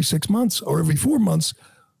get one every 6 months or every 4 months.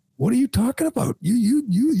 What are you talking about?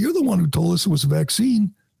 You're the one who told us it was a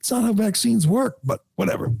vaccine. It's not how vaccines work, but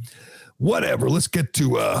whatever. Let's get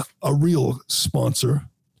to a real sponsor.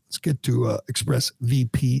 Let's get to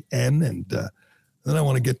ExpressVPN, and then I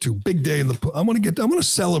want to get to big day in the. I want to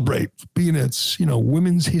celebrate being it's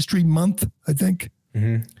Women's History Month. I think.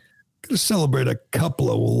 Mm-hmm. Going to celebrate a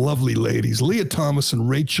couple of lovely ladies, Leah Thomas and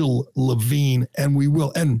Rachel Levine, and we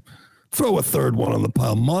will throw a third one on the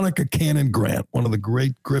pile. Monica Cannon Grant, one of the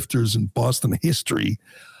great grifters in Boston history.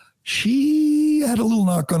 She had a little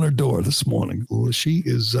knock on her door this morning. She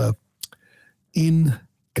is in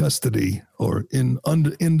custody or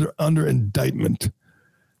under indictment.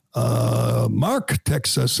 Mark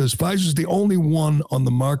texts us, says Pfizer's the only one on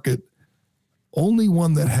the market, only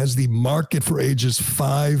one that has the market for ages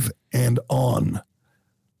 5 and on.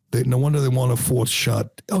 No wonder they want a fourth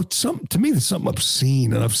shot. To me, there's something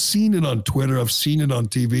obscene, and I've seen it on Twitter. I've seen it on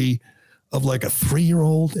TV of like a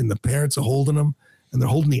 3-year-old, and the parents are holding them, and they're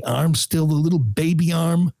holding the arm still, the little baby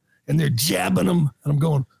arm, and they're jabbing them, and I'm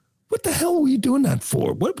going, what the hell were you doing that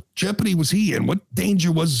for? What jeopardy was he in? What danger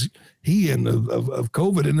was he in of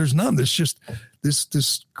COVID? And there's none. There's just this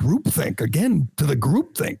groupthink, again, to the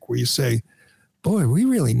groupthink where you say, boy, we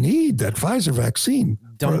really need that Pfizer vaccine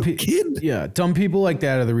for a kid. Yeah, dumb people like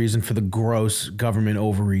that are the reason for the gross government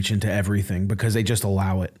overreach into everything because they just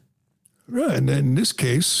allow it. Right, and in this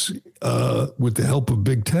case, with the help of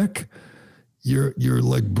big tech, you're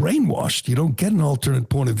like brainwashed. You don't get an alternative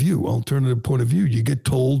point of view. You get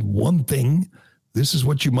told one thing. This is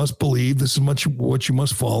what you must believe. This is what you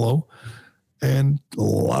must follow. And a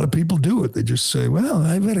lot of people do it. They just say, well,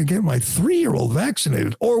 I better get my 3-year-old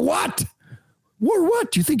vaccinated. Or what? Or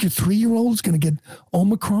what? Do you think your 3-year-old is going to get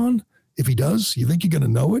Omicron? If he does, you think you're going to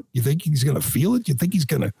know it? You think he's going to feel it? You think he's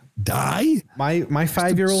going to die? My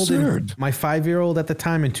 5-year-old at the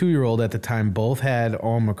time and 2-year-old at the time both had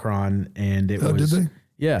Omicron, and it was. Did they?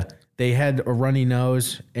 Yeah, they had a runny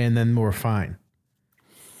nose, and then were fine.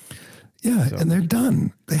 Yeah, and they're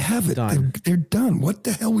done. They have it. They're done. What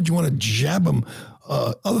the hell would you want to jab them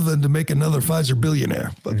other than to make another Pfizer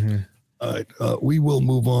billionaire? But all right, we will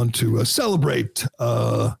move on to celebrate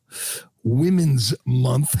Women's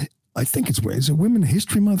Month. I think is it Women's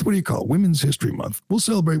History Month? What do you call it? Women's History Month. We'll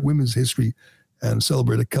celebrate women's history and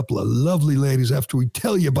celebrate a couple of lovely ladies after we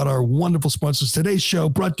tell you about our wonderful sponsors. Today's show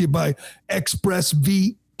brought to you by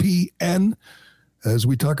ExpressVPN. As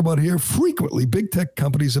we talk about here, frequently big tech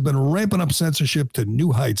companies have been ramping up censorship to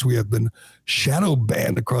new heights. We have been shadow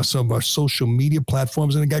banned across some of our social media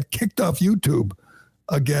platforms and it got kicked off YouTube.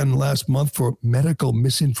 again last month for medical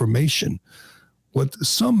misinformation. What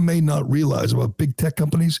some may not realize about big tech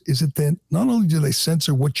companies is that not only do they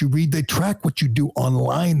censor what you read, they track what you do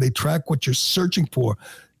online. They track what you're searching for,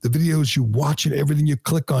 the videos you watch and everything you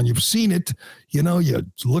click on. You've seen it. You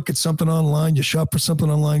look at something online, you shop for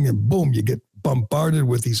something online, and boom, you get bombarded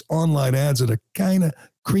with these online ads that are kind of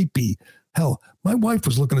creepy. Hell, my wife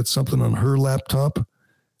was looking at something on her laptop.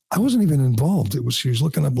 I wasn't even involved. She was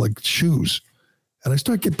looking up like shoes. And I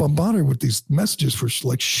started getting bombarded with these messages for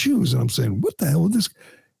like shoes. And I'm saying, what the hell is this?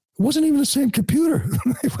 It wasn't even the same computer.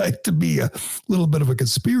 I had to be a little bit of a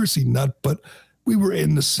conspiracy nut, but we were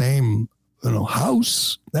in the same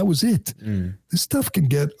house. That was it. This stuff can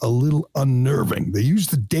get a little unnerving. They use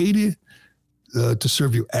the data to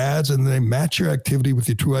serve you ads, and they match your activity with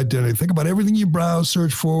your true identity. Think about everything you browse,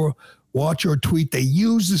 search for, watch, or tweet. They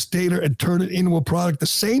use this data and turn it into a product. The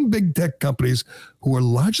same big tech companies who are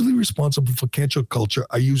largely responsible for cancel culture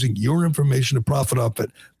are using your information to profit off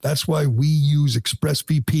it. That's why we use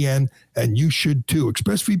ExpressVPN, and you should too.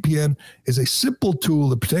 ExpressVPN is a simple tool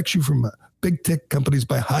that protects you from big tech companies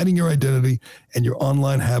by hiding your identity and your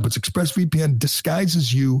online habits. ExpressVPN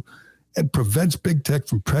disguises you and prevents big tech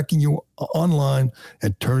from tracking you online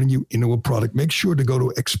and turning you into a product. Make sure to go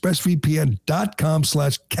to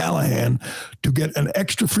expressvpn.com/Callahan to get an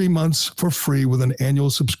extra 3 months for free with an annual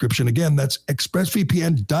subscription. Again, that's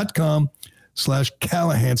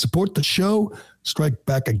expressvpn.com/Callahan. Support the show, strike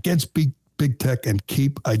back against big tech, and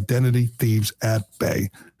keep identity thieves at bay.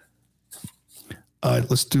 All right,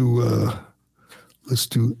 let's do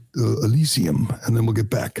Elysium, and then we'll get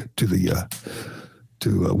back to the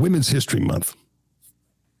Women's History Month.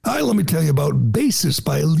 All right, let me tell you about Basis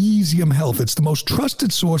by Elysium Health. It's the most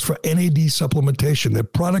trusted source for NAD supplementation. Their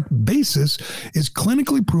product Basis is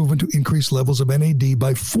clinically proven to increase levels of NAD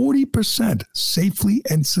by 40% safely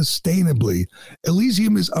and sustainably.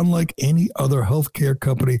 Elysium is unlike any other healthcare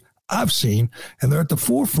company I've seen, and they're at the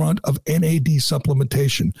forefront of NAD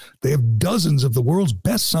supplementation. They have dozens of the world's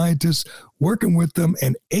best scientists working with them,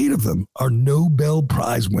 and 8 of them are Nobel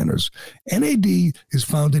Prize winners. NAD is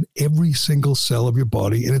found in every single cell of your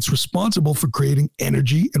body, and it's responsible for creating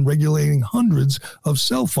energy and regulating hundreds of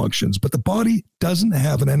cell functions. But the body doesn't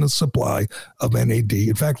have an endless supply of NAD.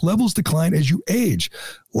 In fact, levels decline as you age.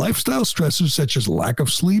 Lifestyle stressors such as lack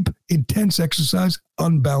of sleep, intense exercise,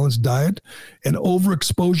 unbalanced diet, and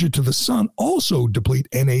overexposure to the sun also deplete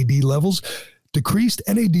NAD levels. Decreased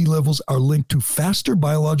NAD levels are linked to faster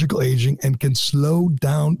biological aging and can slow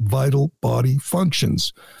down vital body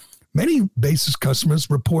functions. Many Basis customers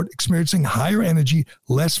report experiencing higher energy,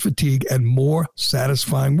 less fatigue, and more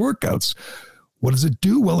satisfying workouts. What does it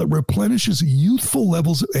do? Well, it replenishes youthful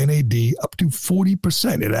levels of NAD up to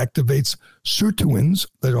 40%. It activates sirtuins,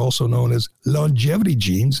 that are also known as longevity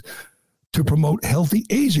genes, to promote healthy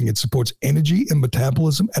aging. It supports energy and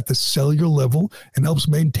metabolism at the cellular level and helps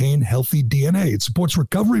maintain healthy DNA. It supports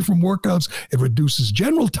recovery from workouts. It reduces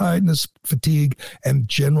general tiredness, fatigue, and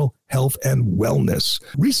general health and wellness.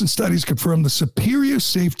 Recent studies confirm the superior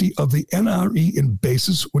safety of the NRE in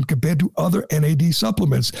Basis when compared to other NAD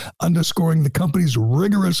supplements, underscoring the company's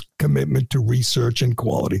rigorous commitment to research and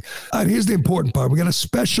quality. All right, here's the important part. We got a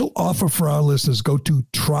special offer for our listeners. Go to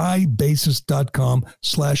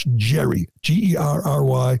trybasis.com/Jerry, Gerry,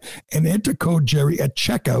 and enter code Jerry at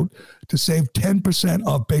checkout to save 10%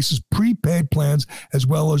 off Basis prepaid plans as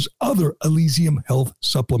well as other Elysium Health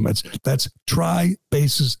supplements. That's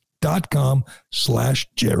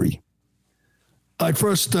trybasis.com/Jerry. All right,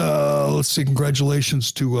 first, let's see.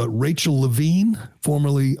 Congratulations to Rachel Levine,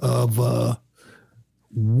 formerly of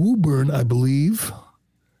Woburn, I believe.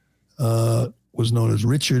 Was known as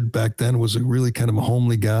Richard back then, was a really kind of a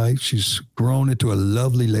homely guy. She's grown into a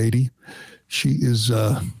lovely lady. She is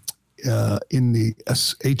in the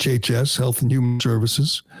HHS, Health and Human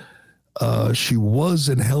Services. She was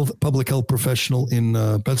a public health professional in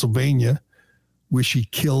Pennsylvania, where she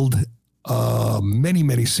killed many,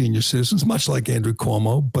 many senior citizens, much like Andrew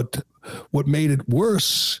Cuomo. But what made it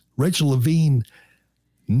worse, Rachel Levine,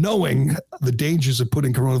 knowing the dangers of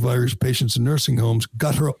putting coronavirus patients in nursing homes,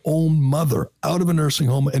 got her own mother out of a nursing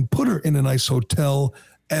home and put her in a nice hotel,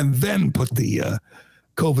 and then put the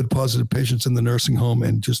COVID positive patients in the nursing home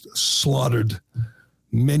and just slaughtered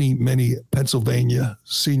many, many Pennsylvania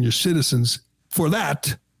senior citizens. For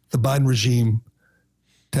that, the Biden regime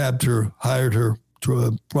tabbed her, hired her,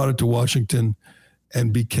 brought her to Washington,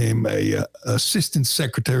 and became a assistant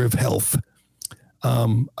secretary of health.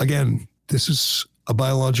 Again, this is a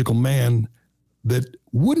biological man that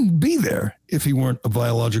wouldn't be there if he weren't a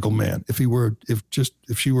biological man. If she were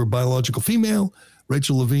a biological female, born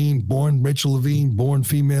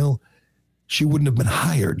female, she wouldn't have been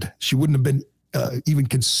hired. She wouldn't have been even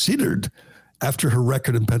considered after her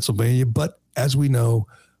record in Pennsylvania. But as we know,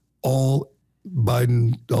 all the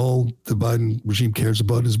Biden regime cares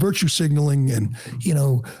about is virtue signaling and,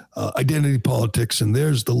 identity politics. And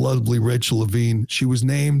there's the lovely Rachel Levine. She was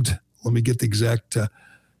named, let me get the exact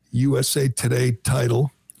USA Today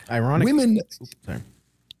title. Ironic.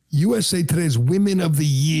 USA Today's Women of the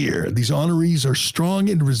Year. These honorees are strong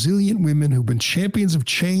and resilient women who've been champions of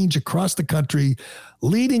change across the country,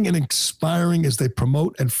 leading and inspiring as they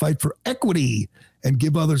promote and fight for equity and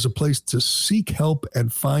give others a place to seek help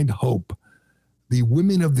and find hope. The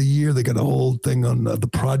Women of the Year, they got a whole thing on the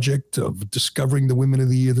project of discovering the Women of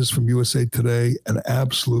the Year. This is from USA Today, an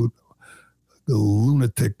absolute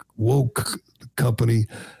lunatic, woke company.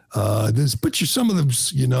 But some of them,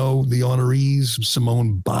 the honorees.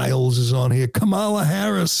 Simone Biles is on here. Kamala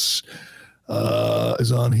Harris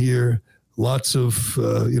is on here. Lots of,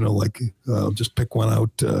 I'll just pick one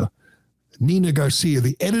out. Nina Garcia,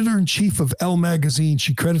 the editor-in-chief of Elle magazine.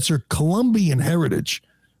 She credits her Colombian heritage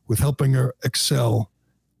with helping her excel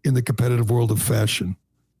in the competitive world of fashion.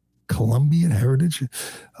 Colombian heritage.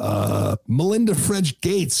 Melinda French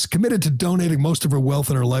Gates, committed to donating most of her wealth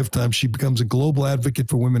in her lifetime. She becomes a global advocate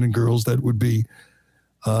for women and girls. That would be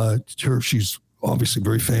her. She's obviously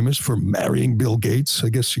very famous for marrying Bill Gates. I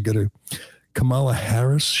guess you got to. Kamala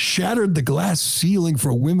Harris shattered the glass ceiling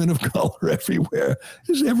for women of color everywhere.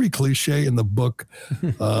 There's every cliche in the book.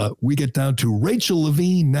 We get down to Rachel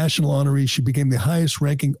Levine, national honoree. She became the highest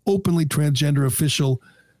ranking openly transgender official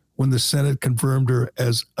when the Senate confirmed her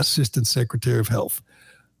as Assistant Secretary of Health.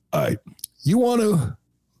 All right. You want to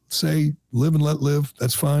say live and let live?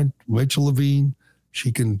 That's fine. Rachel Levine,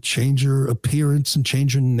 she can change her appearance and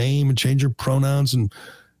change her name and change her pronouns and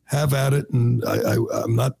have at it. And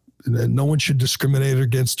I'm not, no one should discriminate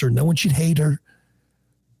against her. No one should hate her.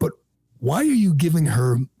 But why are you giving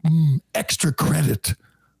her extra credit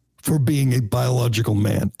for being a biological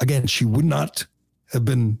man? Again, she would not have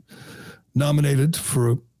been nominated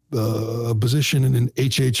for a position in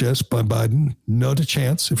HHS by Biden. Not a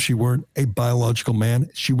chance if she weren't a biological man.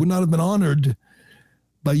 She would not have been honored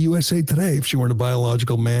by USA Today if she weren't a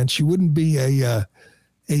biological man. She wouldn't be an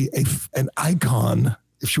icon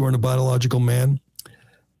if she weren't a biological man.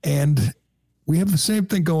 And we have the same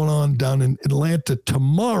thing going on down in Atlanta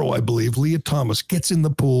tomorrow, I believe. Leah Thomas gets in the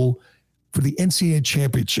pool for the NCAA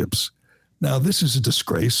championships. Now, this is a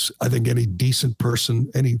disgrace. I think any decent person,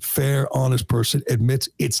 any fair, honest person admits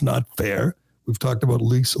it's not fair. We've talked about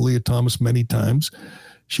Leah Thomas many times.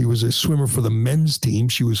 She was a swimmer for the men's team.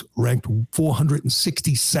 She was ranked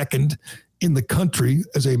 462nd in the country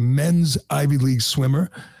as a men's Ivy League swimmer.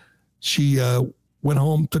 She went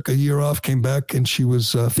home, took a year off, came back, and she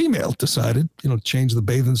was female, decided, changed the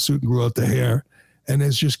bathing suit and grew out the hair, and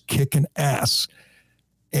is just kicking ass.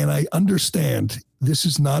 And I understand this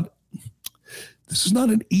is not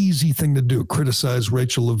an easy thing to do, criticize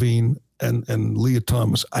Rachel Levine and Leah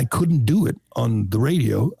Thomas. I couldn't do it on the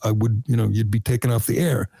radio. I would, you'd be taken off the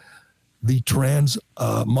air. The trans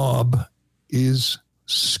mob is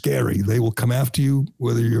scary. They will come after you,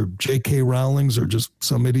 whether you're J.K. Rowling's or just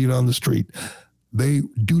some idiot on the street. They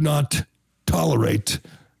do not tolerate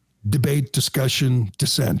debate, discussion,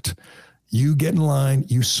 dissent. You get in line,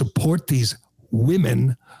 you support these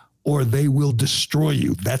women, or they will destroy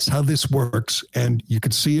you. That's how this works. And you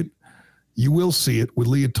can see it. You will see it with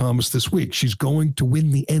Leah Thomas this week. She's going to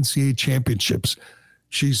win the NCAA championships.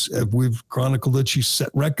 We've chronicled that she's set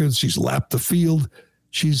records. She's lapped the field.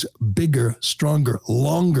 She's bigger, stronger,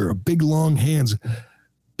 longer, big, long hands.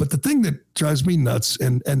 But the thing that drives me nuts,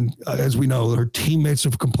 and as we know, her teammates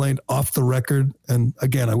have complained off the record. And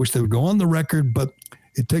again, I wish they would go on the record, but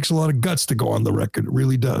it takes a lot of guts to go on the record. It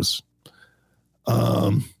really does.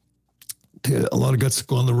 A lot of guts to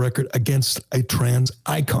go on the record against a trans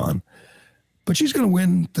icon. But she's going to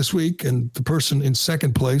win this week, and the person in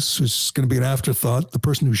second place is going to be an afterthought. The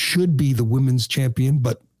person who should be the women's champion,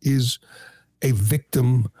 but is a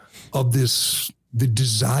victim of the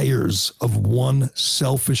desires of one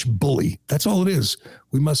selfish bully. That's all it is.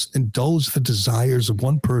 We must indulge the desires of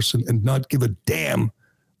one person and not give a damn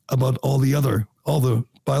about all the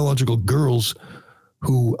biological girls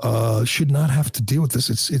who should not have to deal with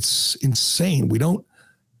this. It's insane.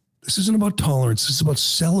 This isn't about tolerance. This is about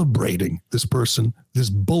celebrating this person,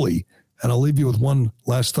 this bully. And I'll leave you with one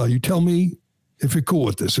last thought. You tell me if you're cool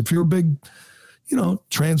with this. If you're a big,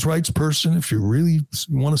 trans rights person, if you really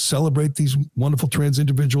want to celebrate these wonderful trans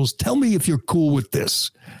individuals, tell me if you're cool with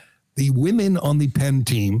this. The women on the Penn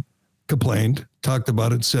team complained, talked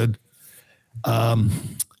about it, said,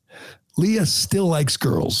 Leah still likes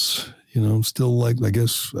girls. still like, I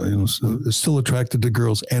guess, still attracted to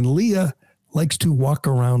girls. And Leah likes to walk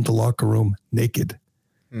around the locker room naked.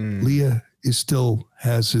 Leah still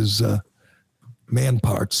has his man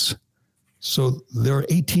parts. So there are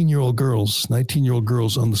 18-year-old girls, 19-year-old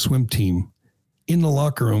girls on the swim team in the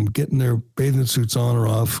locker room, getting their bathing suits on or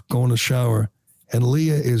off, going to shower. And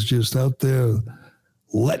Leah is just out there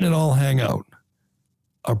letting it all hang out.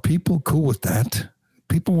 Are people cool with that?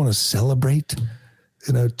 People want to celebrate,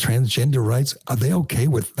 transgender rights. Are they okay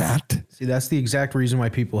with that? See, that's the exact reason why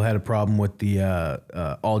people had a problem with the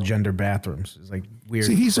all gender bathrooms. It's like weird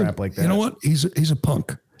crap like that. You know what? He's a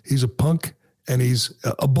punk. He's a punk, and he's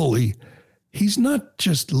a bully. He's not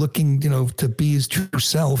just looking, to be his true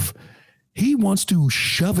self. He wants to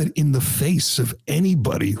shove it in the face of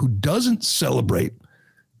anybody who doesn't celebrate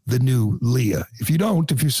the new Leah. If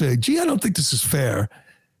you say, gee, I don't think this is fair.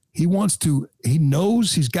 He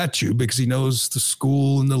knows he's got you because he knows the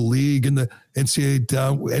school and the league and the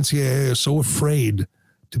NCAA are so afraid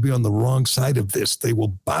to be on the wrong side of this. They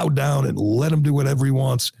will bow down and let him do whatever he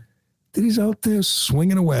wants. Then he's out there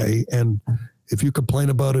swinging away. And if you complain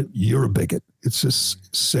about it, you're a bigot. It's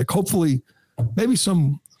just sick. Hopefully, maybe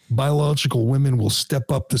some biological women will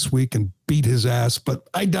step up this week and beat his ass, but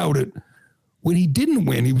I doubt it. When he didn't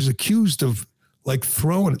win, he was accused of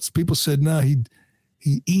throwing it. People said,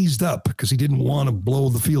 he eased up because he didn't want to blow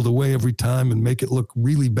the field away every time and make it look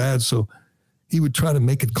really bad. So he would try to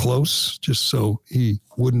make it close just so he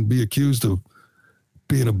wouldn't be accused of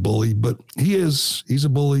being a bully. But he's a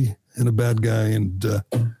bully and a bad guy. And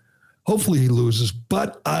hopefully he loses,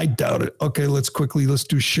 but I doubt it. Okay, let's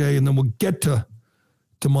do Shay, and then we'll get to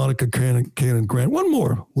Monica Cannon Grant. One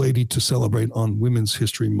more lady to celebrate on Women's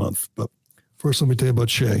History Month. But first, let me tell you about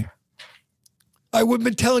Shay. We've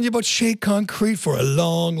been telling you about Shea Concrete for a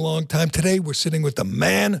long, long time. Today, we're sitting with the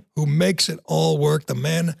man who makes it all work, the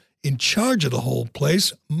man in charge of the whole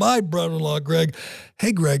place, my brother-in-law, Greg.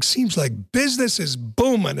 Hey, Greg, seems like business is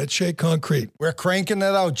booming at Shea Concrete. We're cranking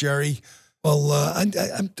it out, Jerry. Well,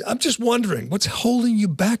 I'm just wondering, what's holding you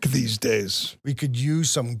back these days? We could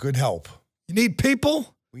use some good help. You need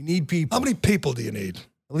people? We need people. How many people do you need?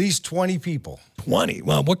 At least 20 people. 20?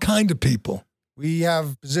 Well, what kind of people? We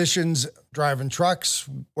have positions driving trucks,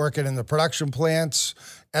 working in the production plants,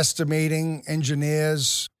 estimating,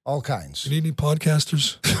 engineers, all kinds. You need any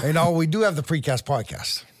podcasters? We do have the Precast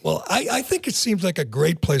podcast. Well, I think it seems like a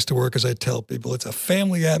great place to work, as I tell people. It's a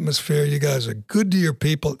family atmosphere. You guys are good to your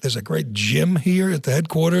people. There's a great gym here at the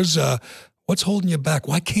headquarters. What's holding you back?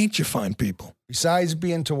 Why can't you find people? Besides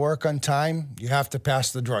being to work on time, you have to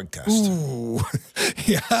pass the drug test. Ooh,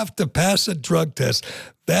 you have to pass a drug test.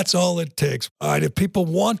 That's all it takes. All right, if people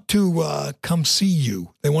want to come see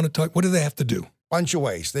you, they want to talk, what do they have to do? Bunch of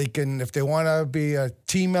ways. They can, if they want to be a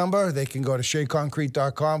team member, they can go to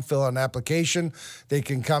SheaConcrete.com, fill out an application. They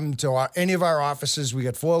can come to any of our offices. We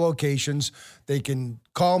got 4 locations. They can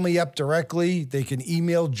call me up directly. They can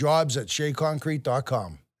email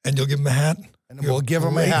jobs@SheaConcrete.com. And you'll give them a hat? And we'll give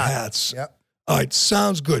them a hat. Hats. Yep. All right,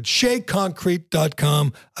 sounds good.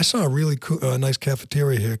 SheaConcrete.com. I saw a really cool, nice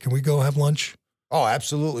cafeteria here. Can we go have lunch? Oh,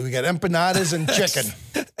 absolutely. We got empanadas and chicken.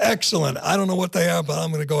 Excellent. I don't know what they are, but I'm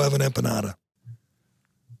going to go have an empanada.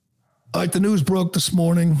 All right, the news broke this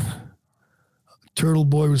morning. Turtle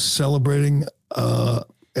Boy was celebrating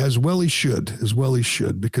as well he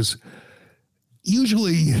should, because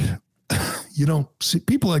usually you don't see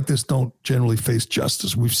people like this don't generally face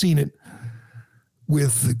justice. We've seen it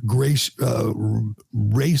with race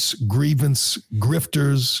grievance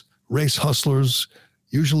grifters, race hustlers.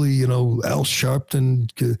 Usually, Al Sharpton,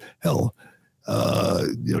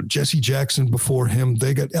 Jesse Jackson before him.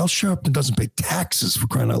 Al Sharpton doesn't pay taxes, for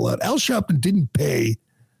crying out loud. Al Sharpton didn't pay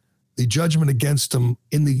the judgment against him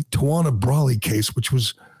in the Tawana Brawley case, which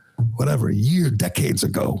was decades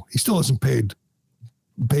ago. He still hasn't paid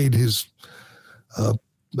his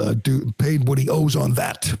paid what he owes on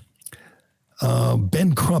that.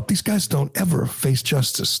 Ben Crump, these guys don't ever face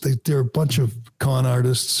justice. They're a bunch of con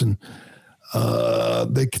artists, and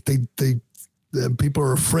people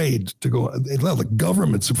are afraid to go. The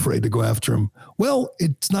government's afraid to go after them. Well,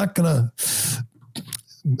 it's not gonna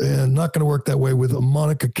work that way with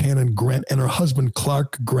Monica Cannon Grant and her husband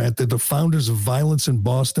Clark Grant. They're the founders of Violence in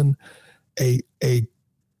Boston, a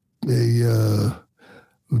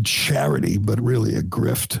charity, but really a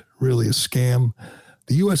grift, really a scam.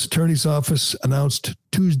 The U.S. Attorney's Office announced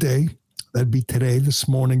Tuesday, that'd be today, this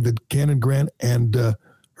morning, that Cannon Grant and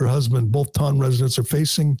her husband, both Taunton residents, are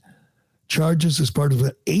facing charges as part of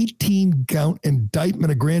an 18-count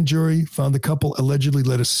indictment. A grand jury found the couple allegedly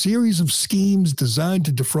led a series of schemes designed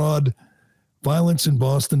to defraud Violence in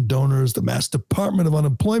Boston donors, the Mass Department of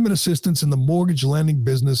Unemployment Assistance, and the mortgage lending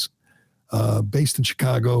business based in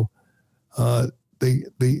Chicago.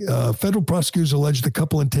 The federal prosecutors alleged the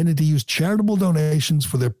couple intended to use charitable donations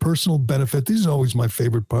for their personal benefit. This is always my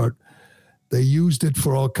favorite part. They used it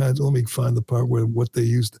for all kinds. Let me find the part where what they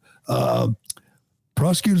used.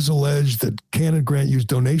 Prosecutors alleged that Cannon Grant used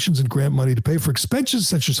donations and grant money to pay for expenses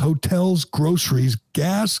such as hotels, groceries,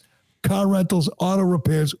 gas, car rentals, auto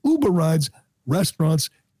repairs, Uber rides, restaurants,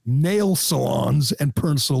 nail salons, and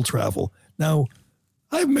personal travel. Now,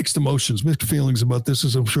 I have mixed emotions, mixed feelings about this,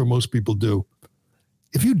 as I'm sure most people do.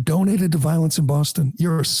 If you donated to violence in Boston,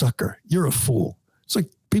 you're a sucker. You're a fool. It's like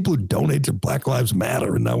people who donate to Black Lives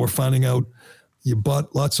Matter, and now we're finding out you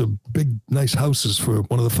bought lots of big, nice houses for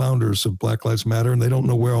one of the founders of Black Lives Matter, and they don't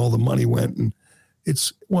know where all the money went. And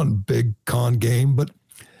it's one big con game. But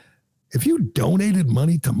if you donated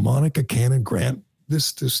money to Monica Cannon Grant,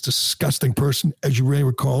 this disgusting person, as you may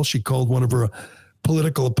recall, she called one of her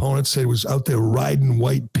political opponents, said he was out there riding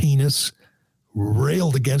white penis,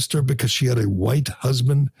 railed against her because she had a white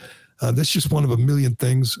husband. This is just one of a million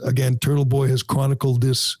things. Again, Turtle Boy has chronicled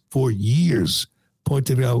this for years,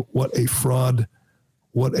 pointed out what a fraud,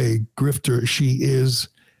 what a grifter she is.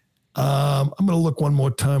 I'm going to look one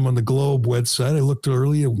more time on the Globe website. I looked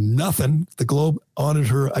earlier, nothing. The Globe honored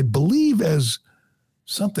her, I believe, as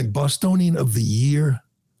something, Bostonian of the Year.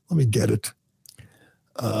 Let me get it.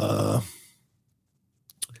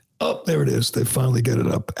 Oh, there it is. They finally get it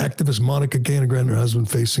up. Activist Monica Cannon Grant and her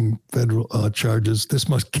husband facing federal charges. This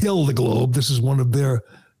must kill the Globe. This is one of their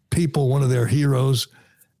people, one of their heroes,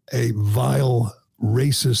 a vile,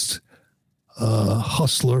 racist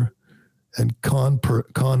hustler and con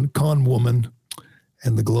woman.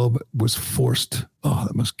 And the Globe was forced,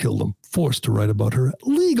 that must kill them, forced to write about her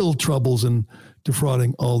legal troubles and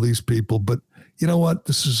defrauding all these people. But you know what?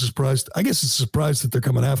 This is a surprise. I guess it's a surprise that they're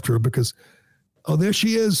coming after her because, there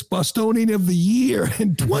she is, Bostonian of the Year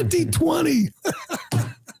in 2020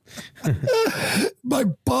 by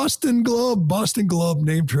Boston Globe. Boston Globe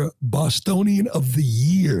named her Bostonian of the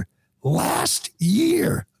Year last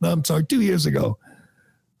year. No, I'm sorry, 2 years ago.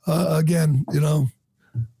 Again,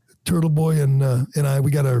 Turtle Boy and I, we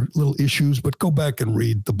got our little issues, but go back and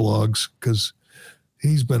read the blogs because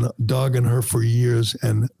he's been dogging her for years,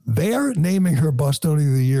 and they're naming her Bostonian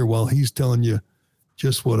of the Year while he's telling you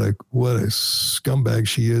just what a scumbag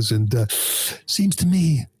she is. And seems to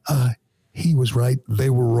me he was right. They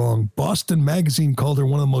were wrong. Boston Magazine called her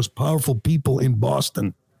one of the most powerful people in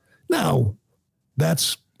Boston. Now,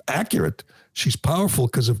 that's accurate. She's powerful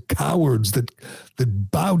because of cowards that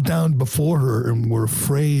bowed down before her and were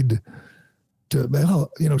afraid to,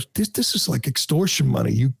 this is like extortion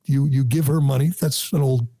money. You give her money. That's an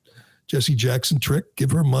old Jesse Jackson trick. Give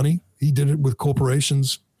her money. He did it with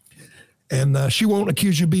corporations. And she won't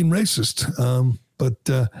accuse you of being racist.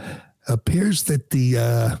 But appears that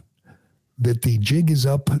the jig is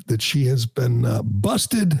up, that she has been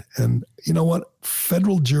busted. And you know what?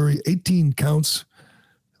 Federal jury, 18 counts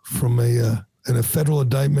from in a federal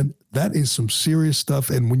indictment. That is some serious stuff.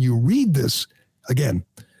 And when you read this, again,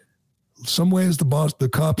 some ways the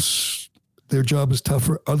cops, their job is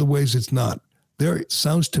tougher. Other ways it's not. It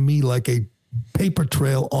sounds to me like a paper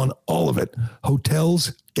trail on all of it.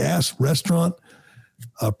 Hotels, gas, restaurant,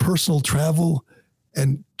 personal travel.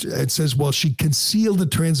 And it says, well, she concealed the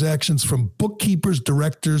transactions from bookkeepers,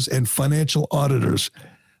 directors, and financial auditors.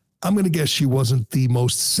 I'm going to guess she wasn't the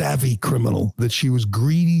most savvy criminal, that she was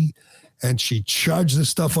greedy and she charged this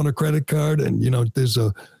stuff on a credit card. And, there's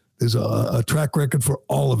a track record for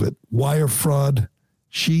all of it. Wire fraud.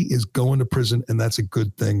 She is going to prison, and that's a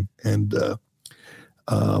good thing. And,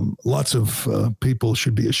 lots of people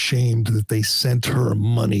should be ashamed that they sent her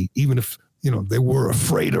money, even if, they were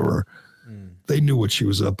afraid of her. They knew what she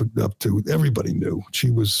was up to. Everybody knew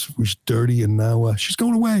she was dirty, and now she's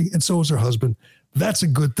going away, and so is her husband. That's a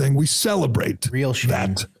good thing. We celebrate real shame.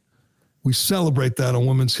 That. We celebrate that on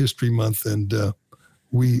Women's History Month, and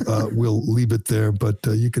we will leave it there. But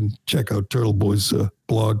you can check out Turtle Boy's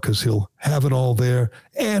blog because he'll have it all there,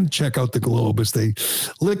 and check out the Globe as they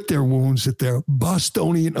lick their wounds at their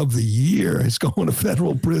Bostonian of the Year is going to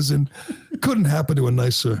federal prison. Couldn't happen to a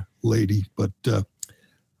nicer lady, but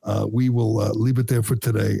we will leave it there for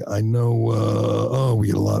today. I know, we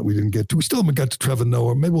had a lot we didn't get to. We still haven't got to Trevor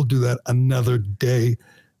Noah. Maybe we'll do that another day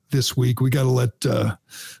this week. We got to let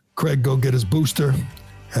Craig go get his booster,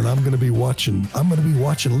 and I'm going to be watching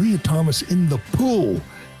Leah Thomas in the pool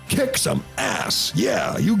kick some ass.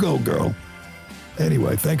 Yeah, you go, girl.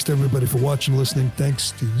 Anyway, thanks to everybody for watching, listening.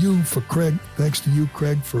 Thanks to you,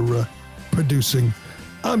 Craig, for producing.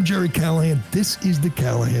 I'm Jerry Callahan. This is The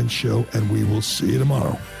Callahan Show, and we will see you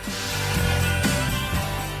tomorrow.